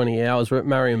like 20 hours. We're at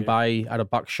Marion Bay at a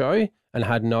buck show and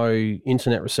had no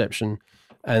internet reception.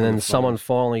 And then someone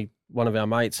finally, one of our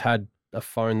mates, had a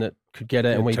phone that could get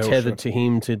it, and we tethered to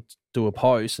him to do a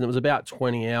post, and it was about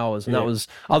 20 hours. And that was,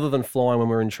 other than flying when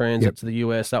we were in transit to the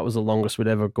US, that was the longest we'd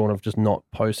ever gone of just not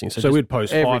posting. So we'd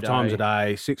post 5 times a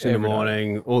day, 6 in the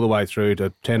morning, all the way through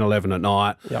to 10, 11 at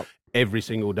night, every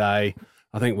single day.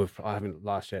 I think I haven't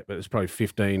last yet, but it's probably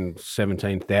 15,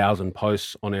 17,000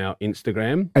 posts on our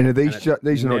Instagram. And are these are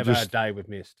not just a day we've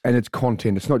missed. And it's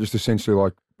content. It's not just essentially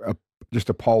like just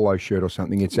a polo shirt or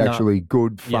something. It's actually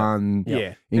good, fun,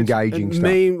 engaging stuff.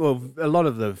 A lot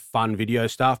of the fun video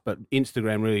stuff, but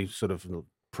Instagram really sort of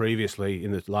previously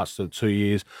in the last sort of 2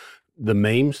 years, the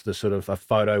memes, the sort of a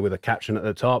photo with a caption at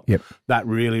the top, that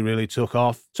really, really took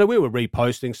off. So we were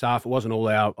reposting stuff. It wasn't all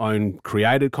our own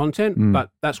created content, but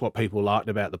that's what people liked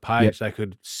about the page. They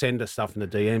could send us stuff in the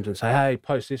DMs and say, hey,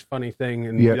 post this funny thing,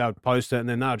 and they would post it, and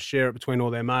then they would share it between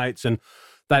all their mates, and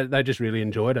they just really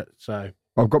enjoyed it. So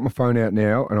I've got my phone out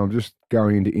now, and I'm just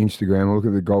going into Instagram. Look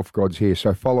at the Golf Gods here.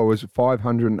 So followers,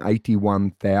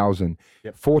 581,000,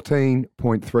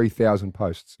 14.3 thousand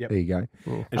posts. There you go.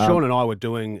 And Sean and I were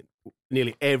doing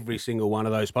nearly every single one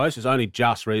of those posts. It's only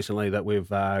just recently that we've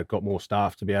got more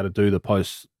staff to be able to do the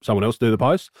posts, someone else do the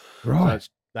posts. Right. So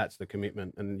that's the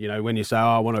commitment. And, when you say,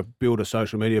 I want to build a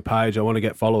social media page, I want to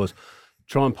get followers,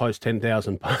 try and post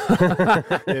 10,000.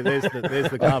 There's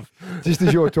the glove. Just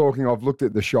as you're talking, I've looked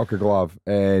at the Shocker glove,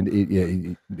 and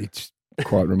it's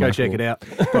quite remarkable. Go check it out,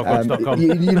 golfgods.com.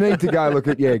 You need to go look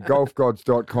at,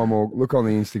 golfgods.com, or look on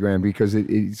the Instagram, because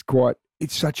it's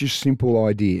such a simple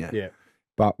idea,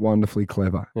 but wonderfully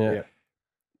clever. Yeah.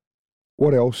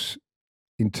 What else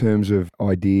in terms of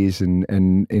ideas and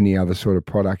any other sort of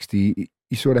products, do you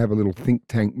sort of have a little think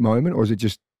tank moment, or is it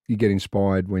just you get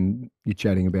inspired when you're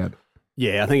chatting about it?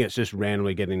 Yeah, I think it's just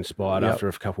randomly getting inspired after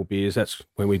a couple of beers. That's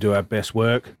when we do our best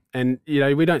work. And,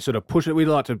 we don't sort of push it. We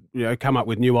like to, come up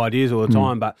with new ideas all the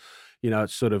time, but,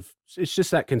 it's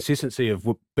just that consistency of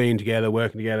being together,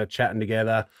 working together, chatting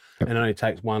together, and it only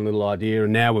takes one little idea.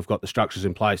 And now we've got the structures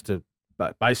in place to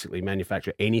basically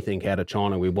manufacture anything out of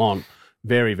China we want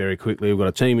very, very quickly. We've got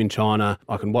a team in China.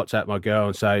 I can WhatsApp my girl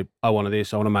and say, I want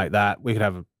this, I want to make that. We could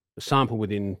have a sample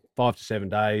within 5 to 7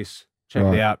 days.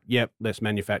 Check it out. Yep, let's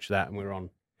manufacture that, and we're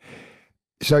on.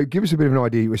 So give us a bit of an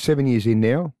idea. We're 7 years in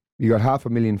now. You got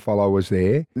 500,000 followers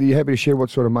there. Are you happy to share what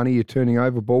sort of money you're turning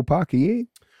over ballpark a year?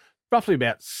 Roughly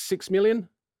about 6 million.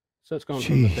 So it's gone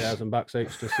from Jeez. $1,000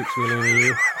 each to $6 million a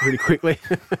year pretty quickly.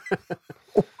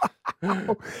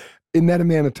 In that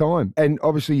amount of time. And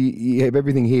obviously you have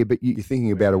everything here, but you're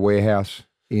thinking about a warehouse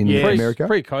in America.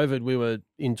 Pre-COVID, we were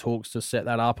in talks to set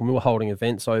that up, and we were holding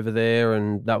events over there,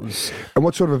 and that was. And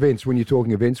what sort of events, when you're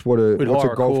talking events, what's a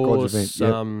Golf Gods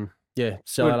event?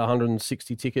 Sell out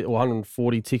 160 tickets or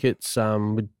 140 tickets.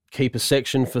 We'd keep a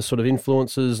section for sort of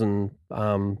influencers and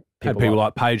Had people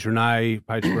like Paige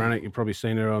Beranek, you've probably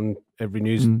seen her on every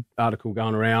news article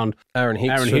going around. Aaron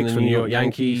Hicks from the New York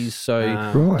Yankees. So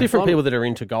Right. different people that are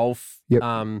into golf. Yep.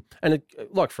 And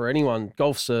like for anyone,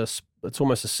 golf's it's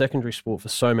almost a secondary sport for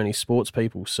so many sports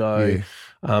people. So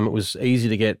it was easy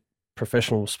to get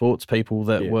professional sports people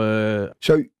that were.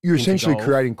 So you're into essentially golf.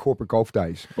 creating corporate golf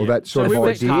days or that So sort we of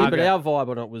went idea. target, but our vibe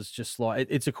on it was just like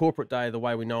it's a corporate day the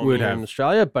way we know them here in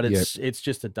Australia, but it's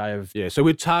just a day of So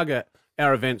we'd target.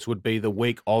 Our events would be the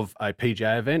week of a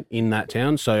PGA event in that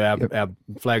town. So our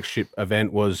flagship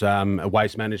event was a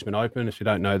Waste Management Open. If you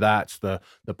don't know that, it's the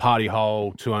party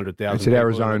hole, 200,000. It's at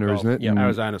Arizona, isn't it? Yeah,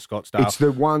 Arizona, Scottsdale. It's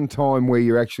the one time where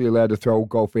you're actually allowed to throw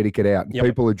golf etiquette out. And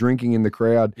people are drinking in the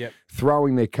crowd,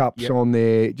 throwing their cups on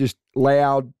there, just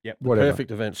loud, whatever.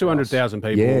 perfect event. 200,000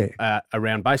 people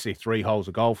around basically 3 holes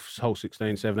of golf, hole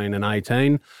 16, 17 and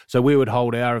 18. So we would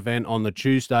hold our event on the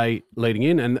Tuesday leading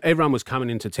in, and everyone was coming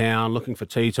into town looking for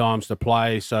tee times to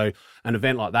play. So an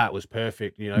event like that was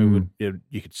perfect. You know,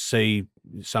 you could see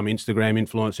some Instagram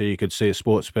influencer, you could see a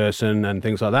sports person and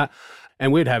things like that.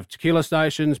 And we'd have tequila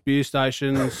stations, beer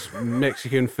stations,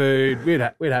 Mexican food.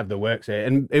 We'd have the works there.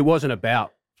 And it wasn't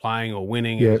about playing or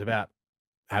winning. It was about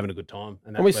having a good time.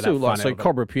 And we still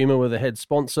Cobra Puma were the head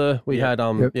sponsor. We had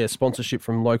sponsorship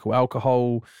from local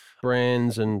alcohol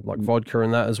brands and like vodka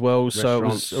and that as well. So it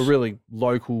was a really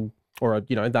local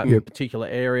that particular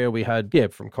area. We had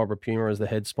from Cobra Puma as the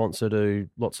head sponsor to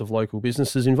lots of local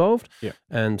businesses involved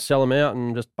and sell them out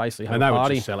and just basically have a party. And they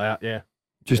would just sell out,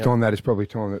 Just on that, it's probably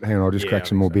time that, hang on, I'll just crack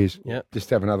some more beers. Yeah.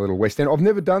 Just have another little West End. I've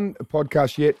never done a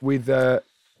podcast yet with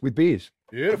beers.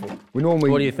 Beautiful. We normally.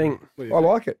 What do you think? I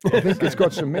like it. I think it's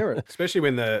got some merit. Especially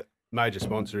when the major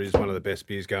sponsor is one of the best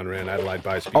beers going around,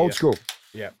 Adelaide-based beer. Old school.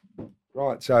 Yeah.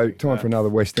 Right, so time for another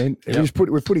West End.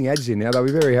 We're putting ads in now. They'll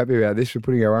be very happy about this. We're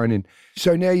putting our own in.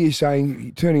 So now you're saying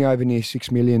you're turning over near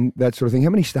 6 million, that sort of thing. How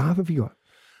many staff have you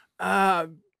got?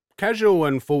 Casual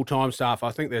and full-time staff,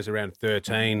 I think there's around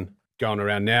 13 going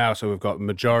around now. So we've got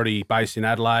majority based in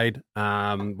Adelaide.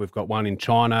 We've got one in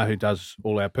China who does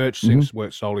all our purchasing,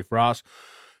 works solely for us.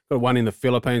 Got one in the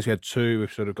Philippines. We had 2.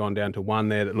 We've sort of gone down to 1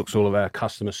 there that looks all of our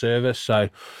customer service. So,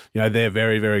 they're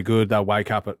very, very good. They'll wake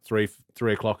up at 3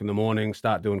 o'clock in the morning,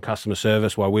 start doing customer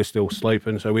service while we're still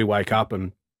sleeping. So we wake up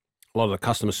and a lot of the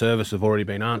customer service have already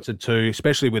been answered to,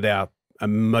 especially with a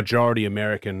majority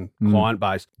American client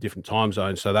base, different time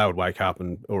zones. So they would wake up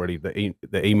and already the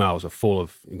emails are full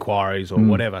of inquiries or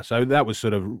whatever. So that was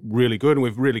sort of really good. And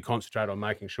we've really concentrated on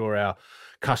making sure our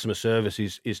customer service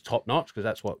is top notch, because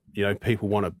that's what, people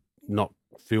want to not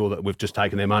feel that we've just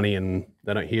taken their money and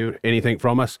they don't hear anything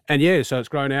from us. And so it's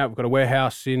grown out. We've got a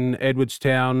warehouse in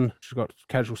Edwardstown. We've got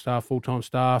casual staff, full-time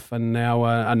staff, and now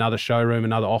another showroom,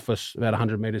 another office about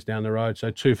 100 metres down the road.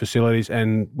 So 2 facilities,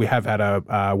 and we have had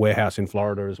a warehouse in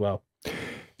Florida as well.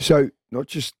 So not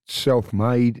just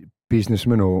self-made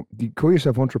businessmen, or do you call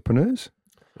yourself entrepreneurs?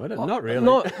 Not really.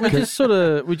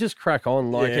 We just crack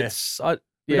on. Like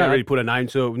we don't really put a name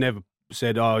to it. We've never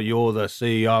said, "Oh, you're the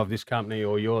CEO of this company,"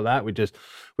 or "You're that." We just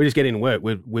get in and work.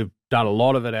 We've done a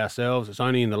lot of it ourselves. It's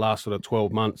only in the last sort of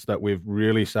 12 months that we've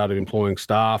really started employing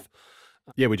staff.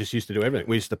 We just used to do everything.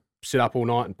 We used to sit up all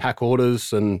night and pack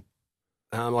orders, and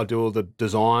I do all the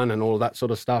design and all that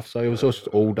sort of stuff. So it was just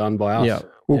all done by us. Yeah.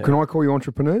 Well, can I call you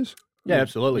entrepreneurs? Yeah,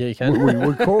 absolutely. Yeah, you can.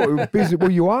 We call it business.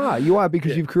 Well, you are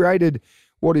because you've created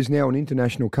what is now an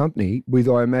international company with,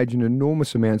 I imagine,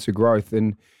 enormous amounts of growth.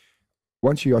 And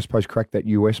once you, I suppose, crack that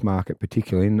US market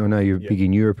particularly, and I know you're big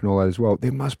in Europe and all that as well,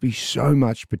 there must be so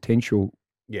much potential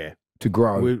to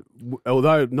grow.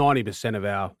 Although 90% of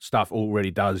our stuff already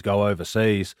does go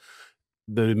overseas,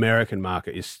 the American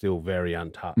market is still very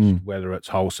untouched, whether it's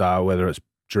wholesale, whether it's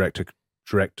direct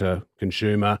to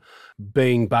consumer.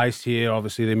 Being based here,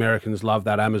 obviously the Americans love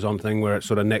that Amazon thing where it's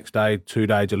sort of next day,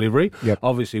 2-day delivery. Yep.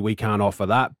 Obviously we can't offer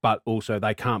that, but also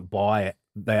they can't buy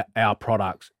our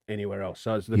products anywhere else.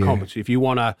 So it's the competition. If you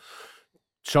want a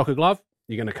soccer glove,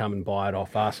 you're going to come and buy it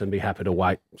off us and be happy to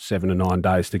wait 7 to 9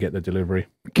 days to get the delivery.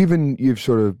 Given you've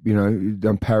sort of,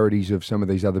 done parodies of some of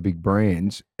these other big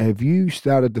brands, have you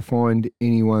started to find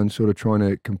anyone sort of trying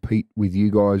to compete with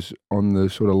you guys on the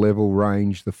sort of level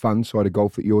range, the fun side of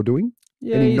golf that you're doing?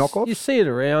 Yeah, Any knockoffs? You see it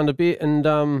around a bit, and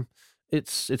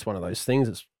it's one of those things.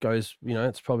 It's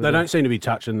probably They don't seem to be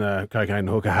touching the cocaine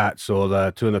hooker hats or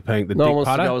the two in the pink, the no dick one wants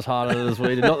putter. to go as hard at it as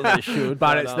we do. Not that they should,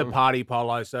 But it's the party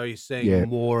polo, so you're seeing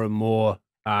more and more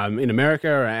in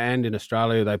America and in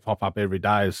Australia. They pop up every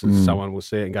day. So someone will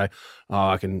see it and go, "Oh,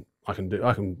 I can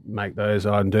make those.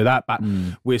 I can do that." But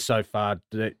we're so far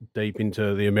deep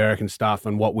into the American stuff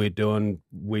and what we're doing,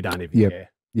 we don't even care.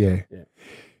 Yeah.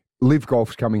 Live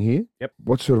Golf's coming here. Yep.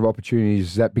 What sort of opportunities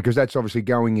is that? Because that's obviously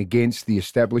going against the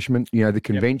establishment, the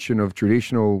convention of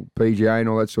traditional PGA and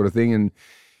all that sort of thing. And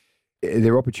are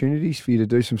there opportunities for you to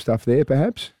do some stuff there,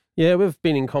 perhaps? Yeah, we've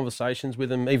been in conversations with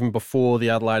them even before the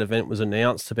Adelaide event was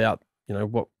announced about,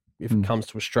 what if it comes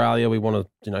to Australia, we want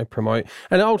to, promote.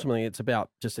 And ultimately, it's about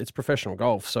it's professional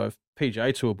golf. So if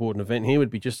PGA Tour board an event here,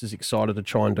 would be just as excited to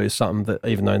try and do something that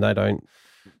even though they don't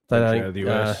the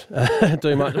US.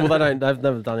 do much. Well, they've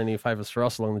never done any favours for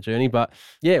us along the journey. But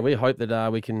yeah, we hope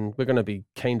that we're going to be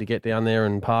keen to get down there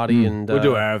and party. And we'll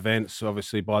do our events.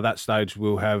 Obviously, by that stage,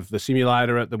 we'll have the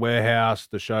simulator at the warehouse,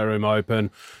 the showroom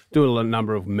open, do a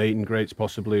number of meet and greets,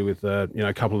 possibly with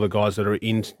a couple of the guys that are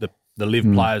in the live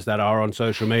players that are on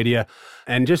social media,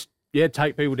 and just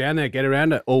take people down there, get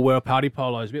around it. All wear party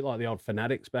polos, a bit like the old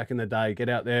Fanatics back in the day. Get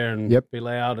out there and be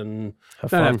loud and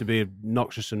don't have to be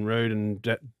obnoxious and rude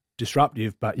and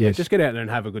disruptive, but just get out there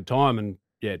and have a good time and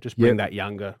just bring that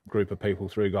younger group of people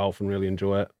through golf and really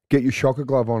enjoy it. Get your shocker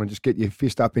glove on and just get your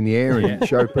fist up in the air and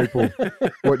show people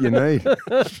what you need.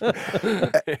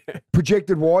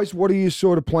 Projected wise, what are your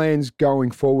sort of plans going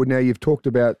forward? Now you've talked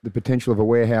about the potential of a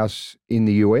warehouse in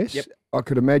the US. Yep. I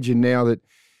could imagine now that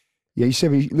you're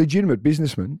a legitimate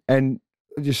businessman and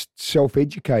just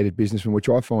self-educated businessman, which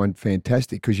I find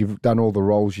fantastic because you've done all the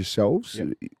roles yourselves. Yep.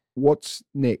 What's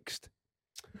next?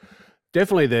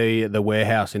 Definitely the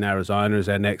warehouse in Arizona is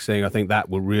our next thing. I think that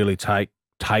will really take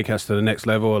us to the next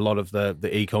level. A lot of the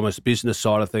e-commerce business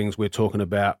side of things, we're talking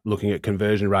about looking at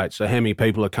conversion rates. So how many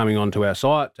people are coming onto our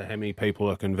site to how many people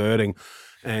are converting.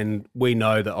 And we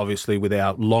know that obviously with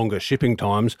our longer shipping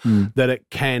times that it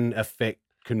can affect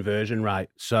conversion rate.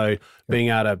 So being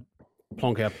able to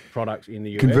plonk our products in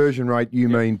the US. Conversion rate, you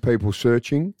mean people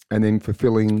searching and then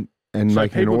fulfilling and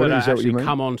making an order? People Is that what you actually mean?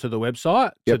 come onto the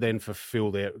website to then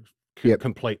fulfill their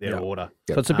complete their order.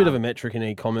 So it's a bit of a metric in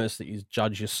e-commerce that you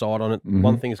judge your site on it.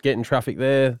 One thing is getting traffic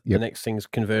there. The next thing is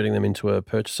converting them into a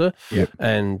purchaser.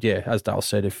 And as Dale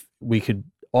said, if we could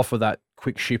offer that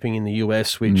quick shipping in the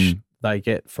US, which they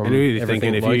get from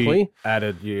everything locally. If you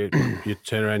added, you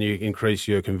turn around, you increase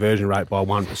your conversion rate by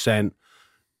 1%,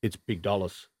 it's big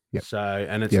dollars. So,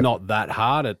 and it's not that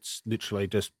hard. It's literally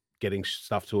just getting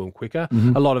stuff to them quicker.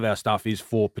 A lot of our stuff is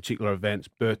for particular events,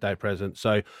 birthday presents.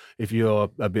 So if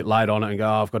you're a bit late on it and go,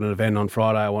 I've got an event on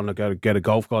Friday, I want to go get a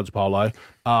Golf Gods polo,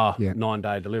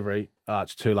 9-day delivery,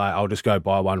 it's too late. I'll just go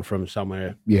buy one from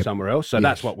somewhere else. So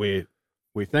that's what we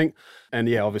think.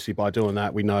 And obviously by doing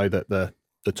that, we know that the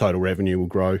total revenue will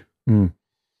grow.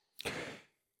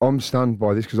 I'm stunned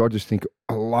by this because I just think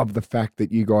I love the fact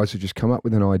that you guys have just come up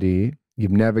with an idea.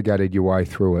 You've navigated your way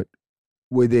through it.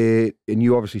 Were there, and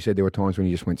you obviously said there were times when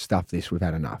you just went, stuff this, we've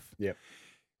had enough. Yep.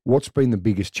 What's been the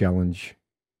biggest challenge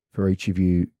for each of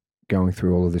you going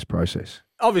through all of this process?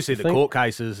 Obviously, the court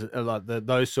cases, like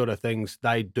those sort of things,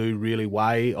 they do really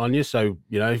weigh on you. So,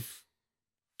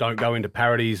 don't go into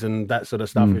parodies and that sort of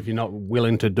stuff if you're not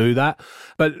willing to do that.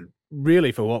 But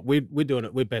really, for what we're doing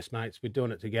it, we're best mates. We're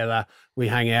doing it together. We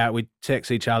hang out. We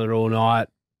text each other all night.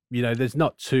 There's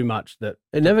not too much that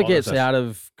it never gets out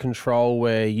of control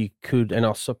where you could, and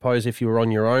I suppose if you were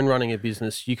on your own running a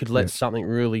business, you could let something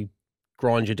really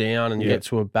grind you down and get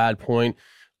to a bad point.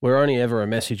 We're only ever a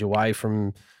message away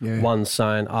from one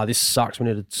saying, this sucks, we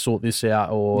need to sort this out,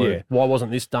 or why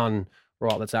wasn't this done?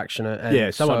 Right, let's action it.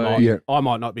 And I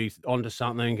might not be onto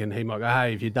something, and he might go,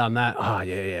 "Hey, have you done that?"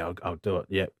 Oh, I'll do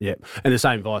it. Yep. And the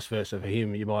same vice versa for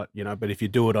him. You might, but if you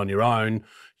do it on your own,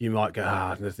 you might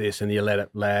go, there's this, and you let it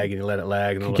lag, and you let it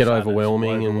lag, and it get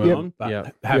overwhelming.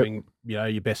 But having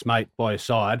your best mate by your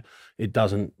side, it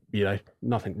doesn't,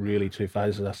 nothing really too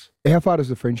phases us. How far does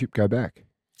the friendship go back?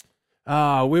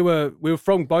 We were both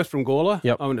from Gawler.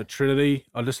 Yep. I went to Trinity.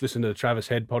 I just listened to the Travis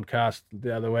Head podcast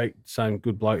the other week. Same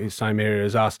good bloke, same area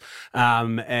as us. We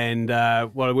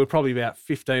were probably about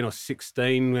 15 or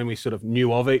 16 when we sort of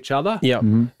knew of each other. Yep.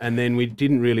 And then we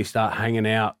didn't really start hanging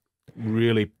out.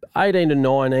 Really, 18 to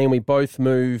 19, we both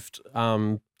moved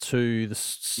to the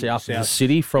south of the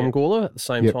city from Gawler at the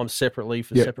same time, separately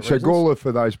for separate reasons. So Gawler,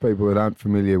 for those people that aren't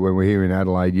familiar, when we're here in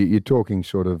Adelaide, you're talking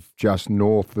sort of just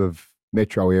north of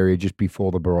metro area, just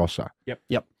before the Barossa.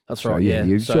 Yep. That's So, right. Yeah.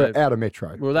 you So out of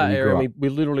Metro. well, that where you area, grew up. we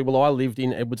literally, I lived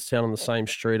in Edwardstown on the same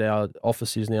street our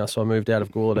office is now, so I moved out of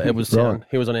Gawler to Edwardstown. Right.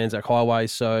 He was on Anzac Highway,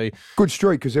 so Good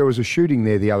street because there was a shooting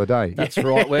there the other day. that's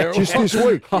right. Where Just this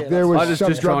week, there was I was some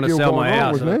just drug trying to deal sell going my on, house,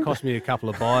 and wasn't it there? cost me a couple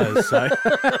of buyers. So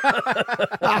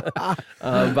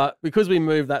but because we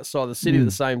moved that side of the city at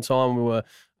the same time, we were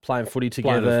playing footy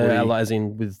Playing the together, footy. as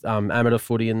in with amateur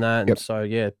footy and that. And Yep. so,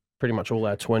 yeah, pretty much all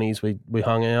our 20s we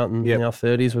hung out, and Yep. in our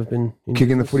 30s we've been in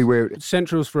Kicking the business. footy where.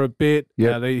 Centrals for a bit.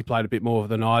 Yep. He played a bit more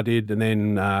than I did, and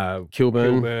then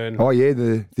Kilburn. Kilburn. Oh yeah,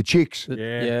 the chicks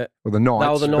Yeah. or the Knights. They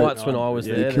were the but Knights when I was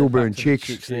Yeah, there. The They're Kilburn back to the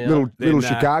chicks, now. little Then,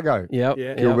 Chicago. Yep. Yeah.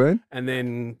 yep. Kilburn. And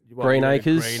then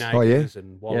Greenacres. Greenacres Oh, yeah.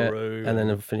 and Yeah. Wallaroo. And then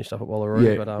have finished up at Wallaroo.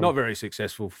 Yeah. But, not very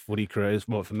successful footy careers.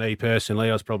 Well, for me personally,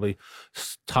 I was probably a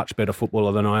touch better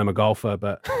footballer than I am a golfer,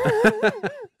 but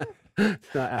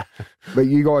But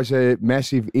you guys are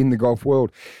massive in the golf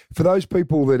world. For those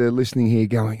people that are listening here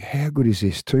going, how good is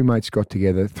this? Two mates got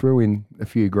together, threw in a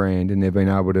few grand, and they've been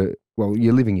able to, well,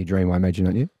 you're living your dream, I imagine,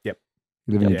 aren't you? Yep.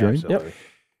 You're living Yeah, your dream? absolutely.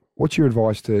 What's your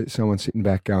advice to someone sitting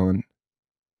back going,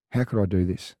 how could I do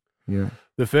this? Yeah.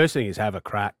 The first thing is have a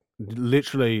crack.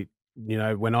 Literally,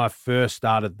 when I first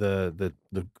started the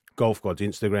Golf Gods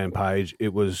Instagram page,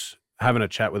 it was having a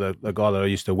chat with a guy that I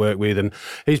used to work with, and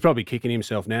he's probably kicking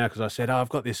himself now because I said, I've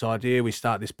got this idea. We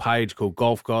start this page called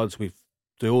Golf Gods. We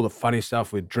do all the funny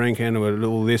stuff with drinking and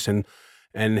all this, and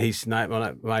he's my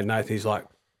mate Nathan. He's like,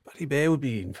 Buddy Bear would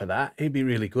be in for that. He'd be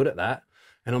really good at that.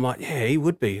 And I'm like, yeah, he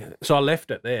would be. So I left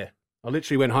it there. I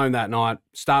literally went home that night,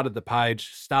 started the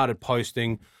page, started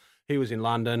posting. He was in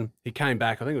London. He came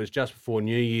back. I think it was just before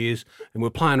New Year's, and we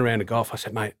were playing around the golf. I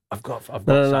said, "Mate, I've got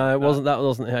No, something." that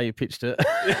wasn't how you pitched it.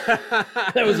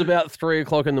 It was about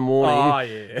 3:00 in the morning. Oh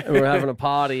yeah. And we were having a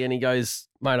party, and he goes,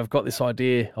 "Mate, I've got this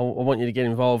idea. I want you to get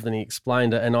involved." And he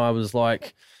explained it, and I was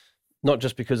like, not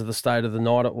just because of the state of the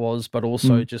night it was, but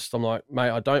also just I'm like, mate,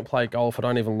 I don't play golf. I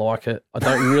don't even like it. I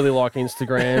don't really like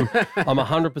Instagram. I'm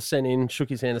 100% in. Shook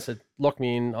his hand and said, "Lock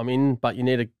me in. I'm in, but you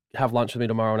need to have lunch with me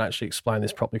tomorrow and actually explain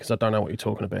this properly because I don't know what you're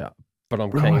talking about." But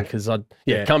I'm keen Right. because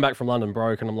Yeah. come back from London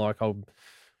broke, and I'm like, I'm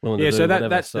willing to Yeah, do so whatever.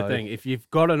 that's the thing. If you've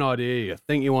got an idea, you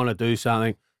think you want to do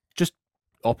something, just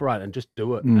operate and just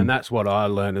do it. And that's what I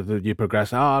learned. That you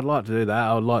progress. Oh, I'd like to do that.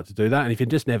 I would like to do that. And if you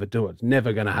just never do it, it's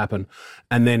never going to happen.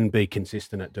 And then be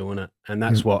consistent at doing it. And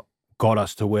that's what got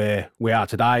us to where we are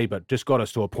today, but just got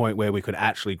us to a point where we could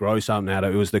actually grow something out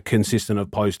of it. It was the consistent of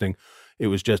posting. It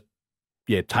was just,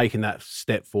 taking that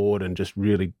step forward and just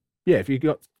really, if you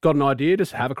got an idea,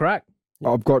 just have a crack.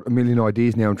 I've got a million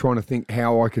ideas now. I'm trying to think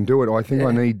how I can do it. I think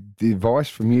I need the advice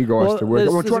from you guys Well, to work.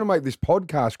 there's- I'm trying to make this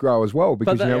podcast grow as well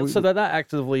because, But that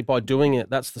actively by doing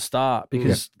it, that's the start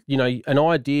because, an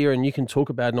idea, and you can talk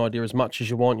about an idea as much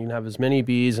as you want. You can have as many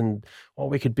beers and,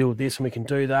 we could build this and we can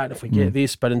do that if we get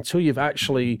this. But until you've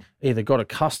actually either got a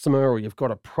customer or you've got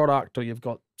a product or you've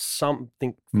got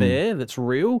something there that's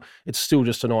real, it's still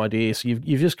just an idea. So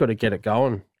you've just got to get it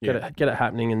going, get it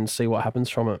happening and see what happens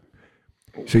from it.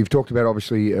 So you've talked about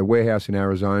obviously a warehouse in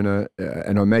Arizona,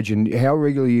 and I imagine how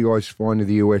regularly you guys fly into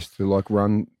the US to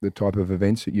run the type of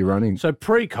events that you're running. So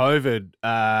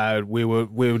pre-COVID, we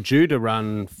were due to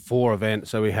run 4 events.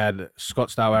 So we had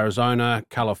Scottsdale, Arizona,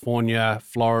 California,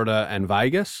 Florida, and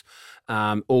Vegas,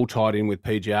 all tied in with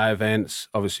PGA events.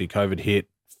 Obviously, COVID hit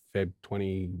Feb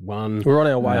 21. We're on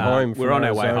our way home. We're on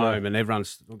our way home, and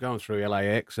we're going through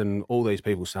LAX, and all these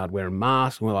people started wearing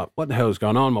masks. And we're like, "What the hell's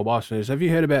going on?" My wife says, "Have you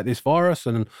heard about this virus?"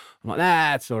 And I'm like,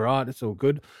 "Nah, it's all right, it's all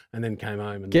good." And then came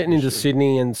home and Getting into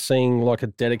Sydney and seeing a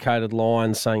dedicated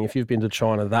line saying if you've been to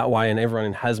China that way, and everyone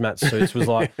in hazmat suits was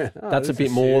like, that's a this bit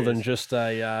is more serious. than just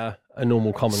a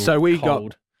normal common So we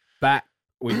cold. got back.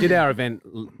 We did our event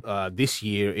this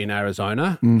year in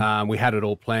Arizona. We had it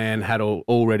all planned, had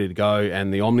all ready to go,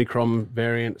 and the Omicron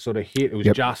variant sort of hit. It was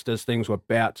just as things were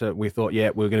about to. We thought,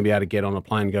 we're going to be able to get on a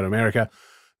plane and go to America.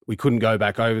 We couldn't go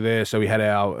back over there, so we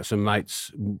had some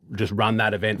mates just run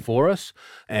that event for us,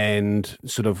 and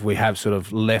we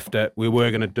have left it. We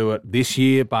were going to do it this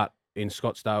year, but in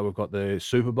Scottsdale, we've got the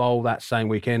Super Bowl that same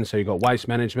weekend. So you've got Waste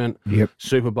Management,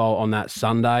 Super Bowl on that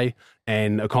Sunday,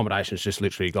 and accommodation's just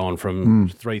literally gone from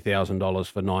 $3,000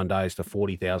 for 9 days to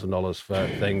 $40,000 for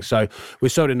things. So we're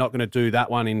sort of not going to do that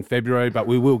one in February, but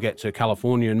we will get to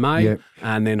California in May,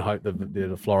 and then hope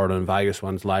the Florida and Vegas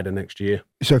ones later next year.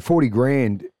 So 40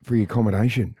 grand for your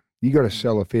accommodation. You got to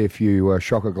sell a fair few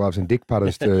shocker gloves and dick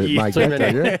putters to make that,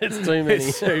 don't you? It's too many.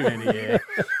 It's too many,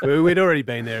 We'd already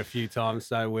been there a few times,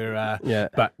 so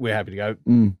but we're happy to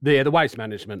go. The Waste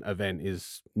Management event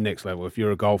is next level. If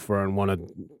you're a golfer and want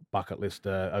to bucket list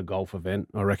a golf event,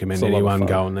 I recommend It's a lot of anyone fun.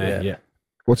 going there. Yeah.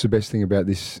 What's the best thing about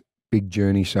this big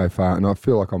journey so far, and I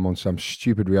feel like I'm on some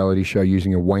stupid reality show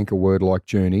using a wanker word like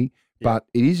journey, but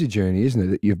it is a journey, isn't it,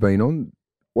 that you've been on?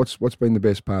 What's been the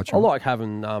best part? I like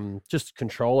having just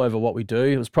control over what we do.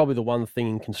 It was probably the one thing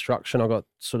in construction I got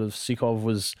sort of sick of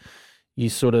was you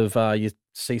sort of you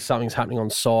see something's happening on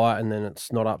site and then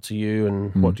it's not up to you,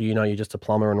 and what do you know? You're just a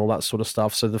plumber and all that sort of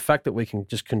stuff. So the fact that we can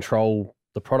just control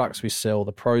the products we sell,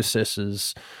 the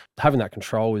processes, having that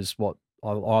control is what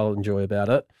I'll enjoy about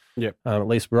it. Yep. At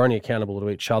least we're only accountable to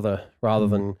each other rather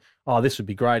than, this would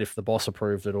be great if the boss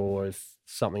approved it or if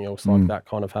something else like that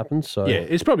kind of happens. So yeah,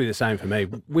 it's probably the same for me.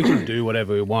 We can do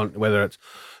whatever we want, whether it's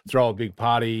throw a big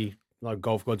party like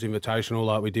Golf Gods Invitational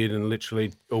like we did, and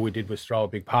literally all we did was throw a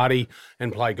big party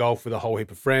and play golf with a whole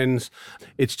heap of friends.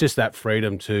 It's just that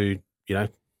freedom to,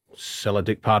 sell a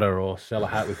dick putter or sell a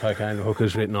hat with cocaine and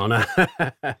hookers written on it.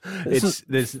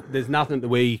 There's nothing that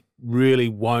we really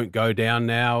won't go down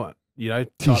now.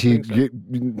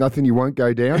 Nothing you won't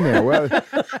go down now. Well,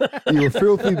 you were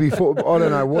filthy before. I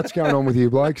don't know what's going on with you,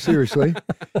 Blake. Seriously.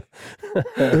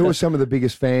 Who are some of the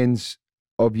biggest fans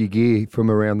of your gear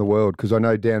from around the world? Because I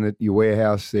know down at your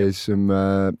warehouse there's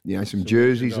some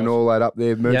jerseys and all that up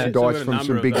there, merchandise from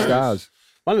some big stars.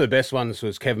 One of the best ones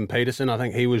was Kevin Peterson. I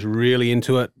think he was really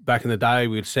into it back in the day.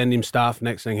 We'd send him stuff.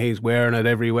 Next thing he's wearing it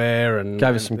everywhere. And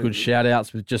gave us some good shout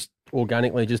outs with just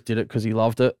organically just did it because he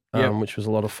loved it, which was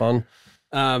a lot of fun.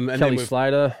 And Kelly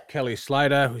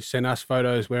Slater, who sent us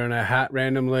photos wearing a hat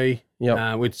randomly.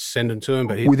 Yep. We'd send them to him,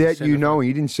 but without you knowing,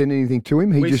 you didn't send anything to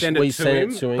him. We sent it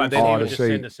to him, but then he would just see.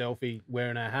 send a selfie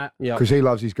wearing a hat. Because he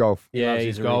loves his golf. He loves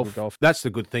his golf. Really golf. That's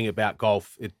the good thing about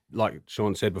golf. It, like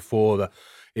Sean said before,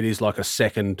 it is like a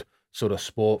second sort of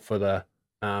sport for the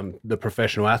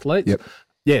professional athletes. Yep.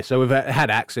 Yeah, so we've had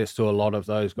access to a lot of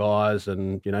those guys,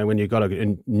 and when you've got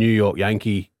a New York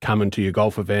Yankee coming to your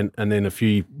golf event, and then a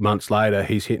few months later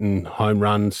he's hitting home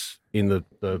runs in the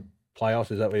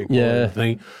playoffs. Is that what you call it?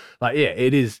 Thing? Like,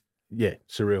 it is. Yeah,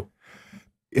 surreal.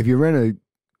 Have you ran a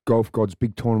Golf Gods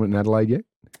big tournament in Adelaide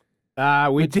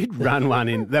yet? We did run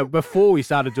one before we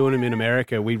started doing them in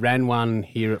America. We ran one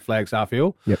here at Flagstaff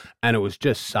Hill, and it was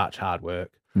just such hard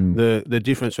work. The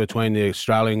difference between the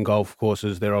Australian golf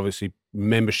courses, they're obviously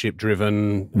membership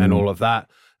driven and all of that,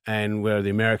 and where the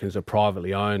Americans are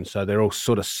privately owned, so they're all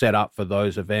sort of set up for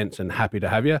those events and happy to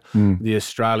have you. The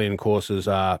Australian courses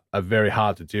are very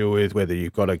hard to deal with, whether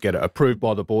you've got to get it approved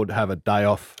by the board to have a day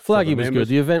off. Flaggy was good.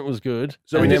 The event was good.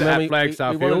 So we did that at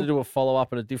Flagstaff Hill. We wanted to do a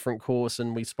follow-up at a different course,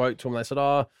 and we spoke to them. They said,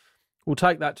 we'll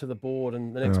take that to the board,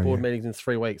 and the next board meeting's in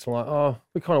 3 weeks. I'm like,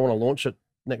 we kind of want to launch it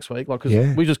next week,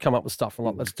 because we just come up with stuff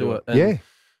and let's do it. And,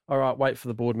 all right, wait for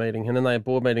the board meeting, and then they have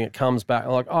board meeting. It comes back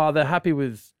and they're happy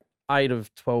with 8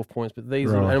 of 12 points, but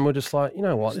these are, and we're just like, you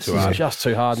know what, this is just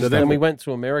too hard. So then we went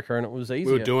to America and it was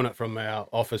easier. We were doing it from our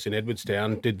office in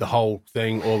Edwardstown, did the whole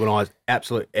thing, organised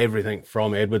absolutely everything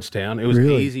from Edwardstown. It was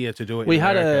easier to do it. We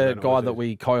had a guy that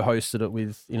we co-hosted it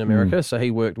with in America, so he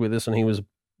worked with us and he was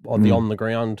the on the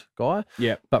ground guy.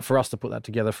 Yeah, but for us to put that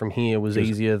together from here was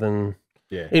easier than.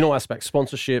 Yeah, in all aspects,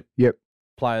 sponsorship,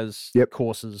 players,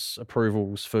 courses,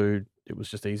 approvals, food. It was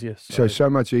just easier. So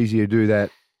much easier to do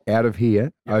that out of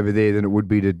here over there than it would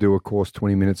be to do a course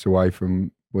 20 minutes away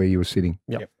from where you were sitting.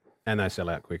 Yep. And they sell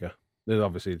out quicker. There's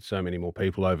obviously so many more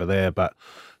people over there, but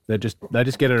they just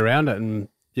get it around it. And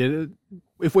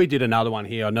if we did another one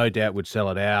here, I no doubt would sell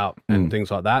it out and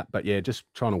things like that. But just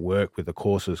trying to work with the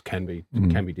courses can be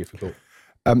difficult.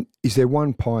 Is there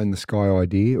one pie in the sky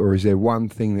idea, or is there one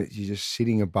thing that you're just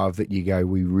sitting above that you go,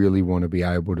 we really want to be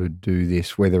able to do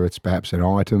this, whether it's perhaps an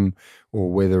item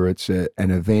or whether it's an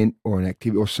event or an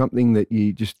activity or something that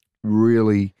you just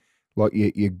really like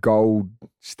your gold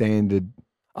standard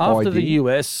After idea? the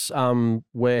US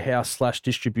warehouse /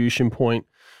 distribution point,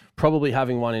 probably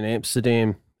having one in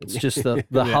Amsterdam. It's just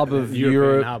the hub of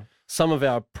Europe. Hub. Some of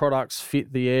our products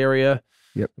fit the area.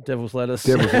 Yep. Devil's lettuce.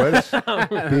 Be a big seller,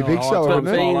 But isn't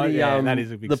it? being that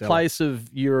is a big the seller. place of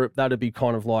Europe, that'd be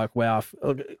kind of like, wow.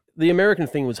 The American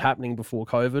thing was happening before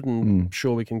COVID, and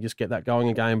sure, we can just get that going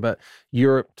again. But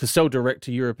Europe, to sell direct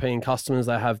to European customers,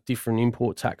 they have different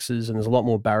import taxes, and there's a lot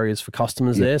more barriers for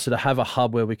customers there. So to have a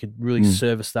hub where we could really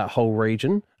service that whole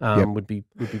region would be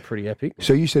pretty epic.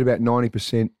 So you said about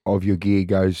 90% of your gear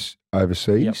goes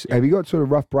overseas. Have you got sort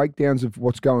of rough breakdowns of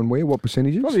what's going where? What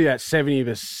percentages? Probably about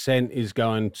 70% is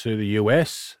going to the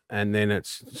US, and then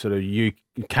it's sort of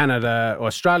Canada or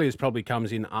Australia's probably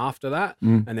comes in after that,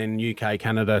 and then UK,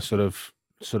 Canada sort of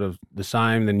the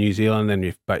same. Then New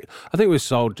Zealand, but I think we've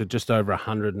sold to just over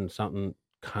 100 and something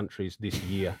countries this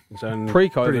year. So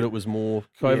Pre-COVID, it was more.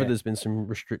 COVID, Yeah. there's been some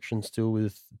restrictions still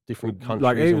with different countries.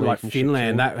 like even and like they can ship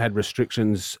Finland, to. that had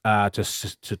restrictions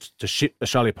to ship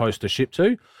Australia Post to ship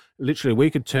to. Literally, we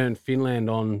could turn Finland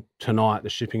on tonight, the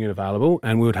shipping is available,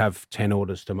 and we would have 10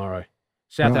 orders tomorrow.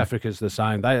 South Africa's the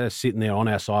same. They are sitting there on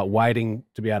our site waiting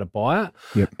to be able to buy it.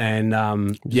 Yep. And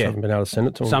Just haven't been able to send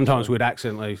it to them. sometimes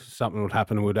something would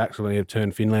happen and we'd accidentally have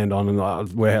turned Finland on, and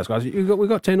the warehouse guys, we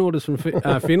got 10 orders from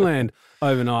Finland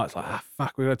overnight. It's like,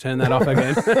 fuck, we've got to turn that off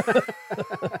again.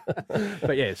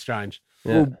 But yeah, it's strange.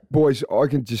 Yeah. Well, boys, I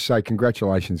can just say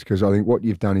congratulations because I think what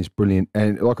you've done is brilliant.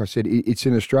 And like I said, it's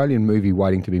an Australian movie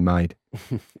waiting to be made.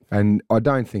 And I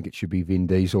don't think it should be Vin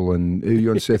Diesel and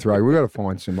you're on Seth Rogen. We've got to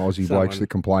find some Aussie blokes that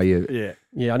can play you. Yeah.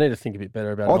 Yeah, I need to think a bit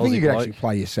better about. I think Aussie you could bloke. actually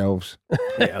play yourselves.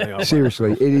 Yeah, I think I'll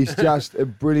Seriously, it is just a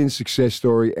brilliant success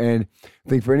story. And I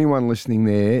think for anyone listening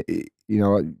there,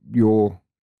 your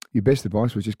best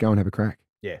advice was just go and have a crack.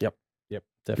 Yeah. Yep.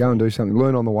 Go and do something.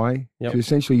 Learn on the way. Yep. So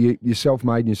essentially, you're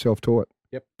self-made and you're self-taught.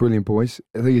 Yep. Brilliant, boys.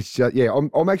 I think it's just,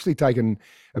 I'm actually taken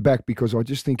aback because I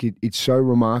just think it's so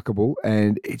remarkable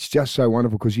and it's just so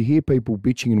wonderful because you hear people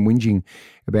bitching and whinging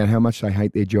about how much they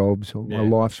hate their jobs or my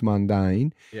life's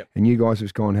mundane. Yep. And you guys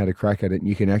have gone and had a crack at it and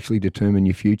you can actually determine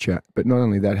your future. But not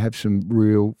only that, have some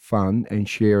real fun and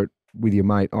share it with your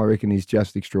mate. I reckon is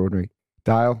just extraordinary.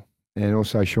 Dale. And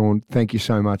also, Sean, thank you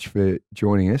so much for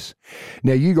joining us.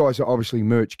 Now, you guys are obviously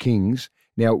Merch Kings.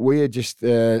 Now, we're just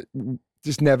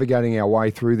navigating our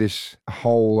way through this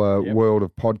whole world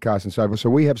of podcasts and so forth. So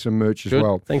we have some merch as Good.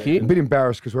 well. Thank you. I'm a bit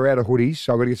embarrassed because we're out of hoodies,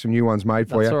 so I've got to get some new ones made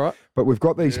for That's you. all right. But we've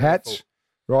got these hats,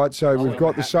 right? So we've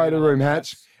got the Soda Room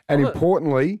hats, and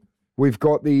importantly, we've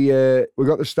got the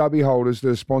stubby holders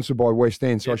that are sponsored by West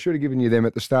End. So I should have given you them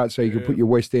at the start so you could put your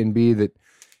West End beer that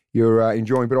you're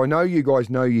enjoying. But I know you guys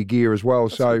know your gear as well,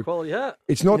 so Quality hat.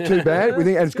 it's not too bad. We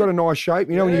think, and it's got a nice shape.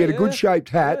 You know, when you get a good shaped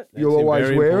hat, you'll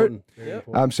always wear it.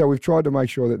 So we've tried to make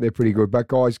sure that they're pretty good. But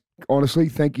guys, honestly,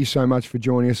 thank you so much for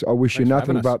joining us. I wish you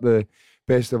nothing but the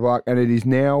best of luck. And it is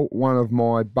now one of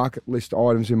my bucket list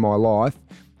items in my life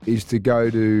is to go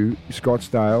to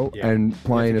Scottsdale and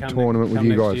play in a tournament with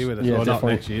you guys. Not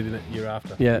next year, the year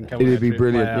after. Yeah. It'd be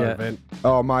brilliant. Event.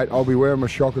 Oh, mate, I'll be wearing my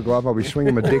shocker glove. I'll be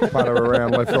swinging my dick putter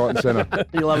around left, right and centre.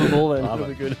 You'll have them all then. That'll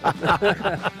be good.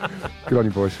 Good on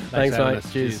you, boys. Thanks, for having mate.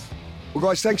 us. Cheers. Well,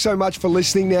 guys, thanks so much for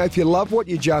listening. Now, if you love what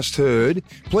you just heard,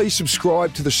 please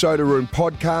subscribe to the Soda Room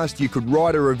podcast. You could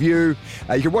write a review.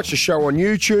 You can watch the show on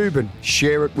YouTube and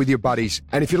share it with your buddies.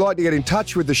 And if you'd like to get in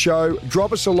touch with the show,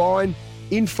 drop us a line,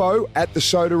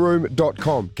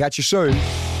 info@thesodaroom.com. Catch you soon.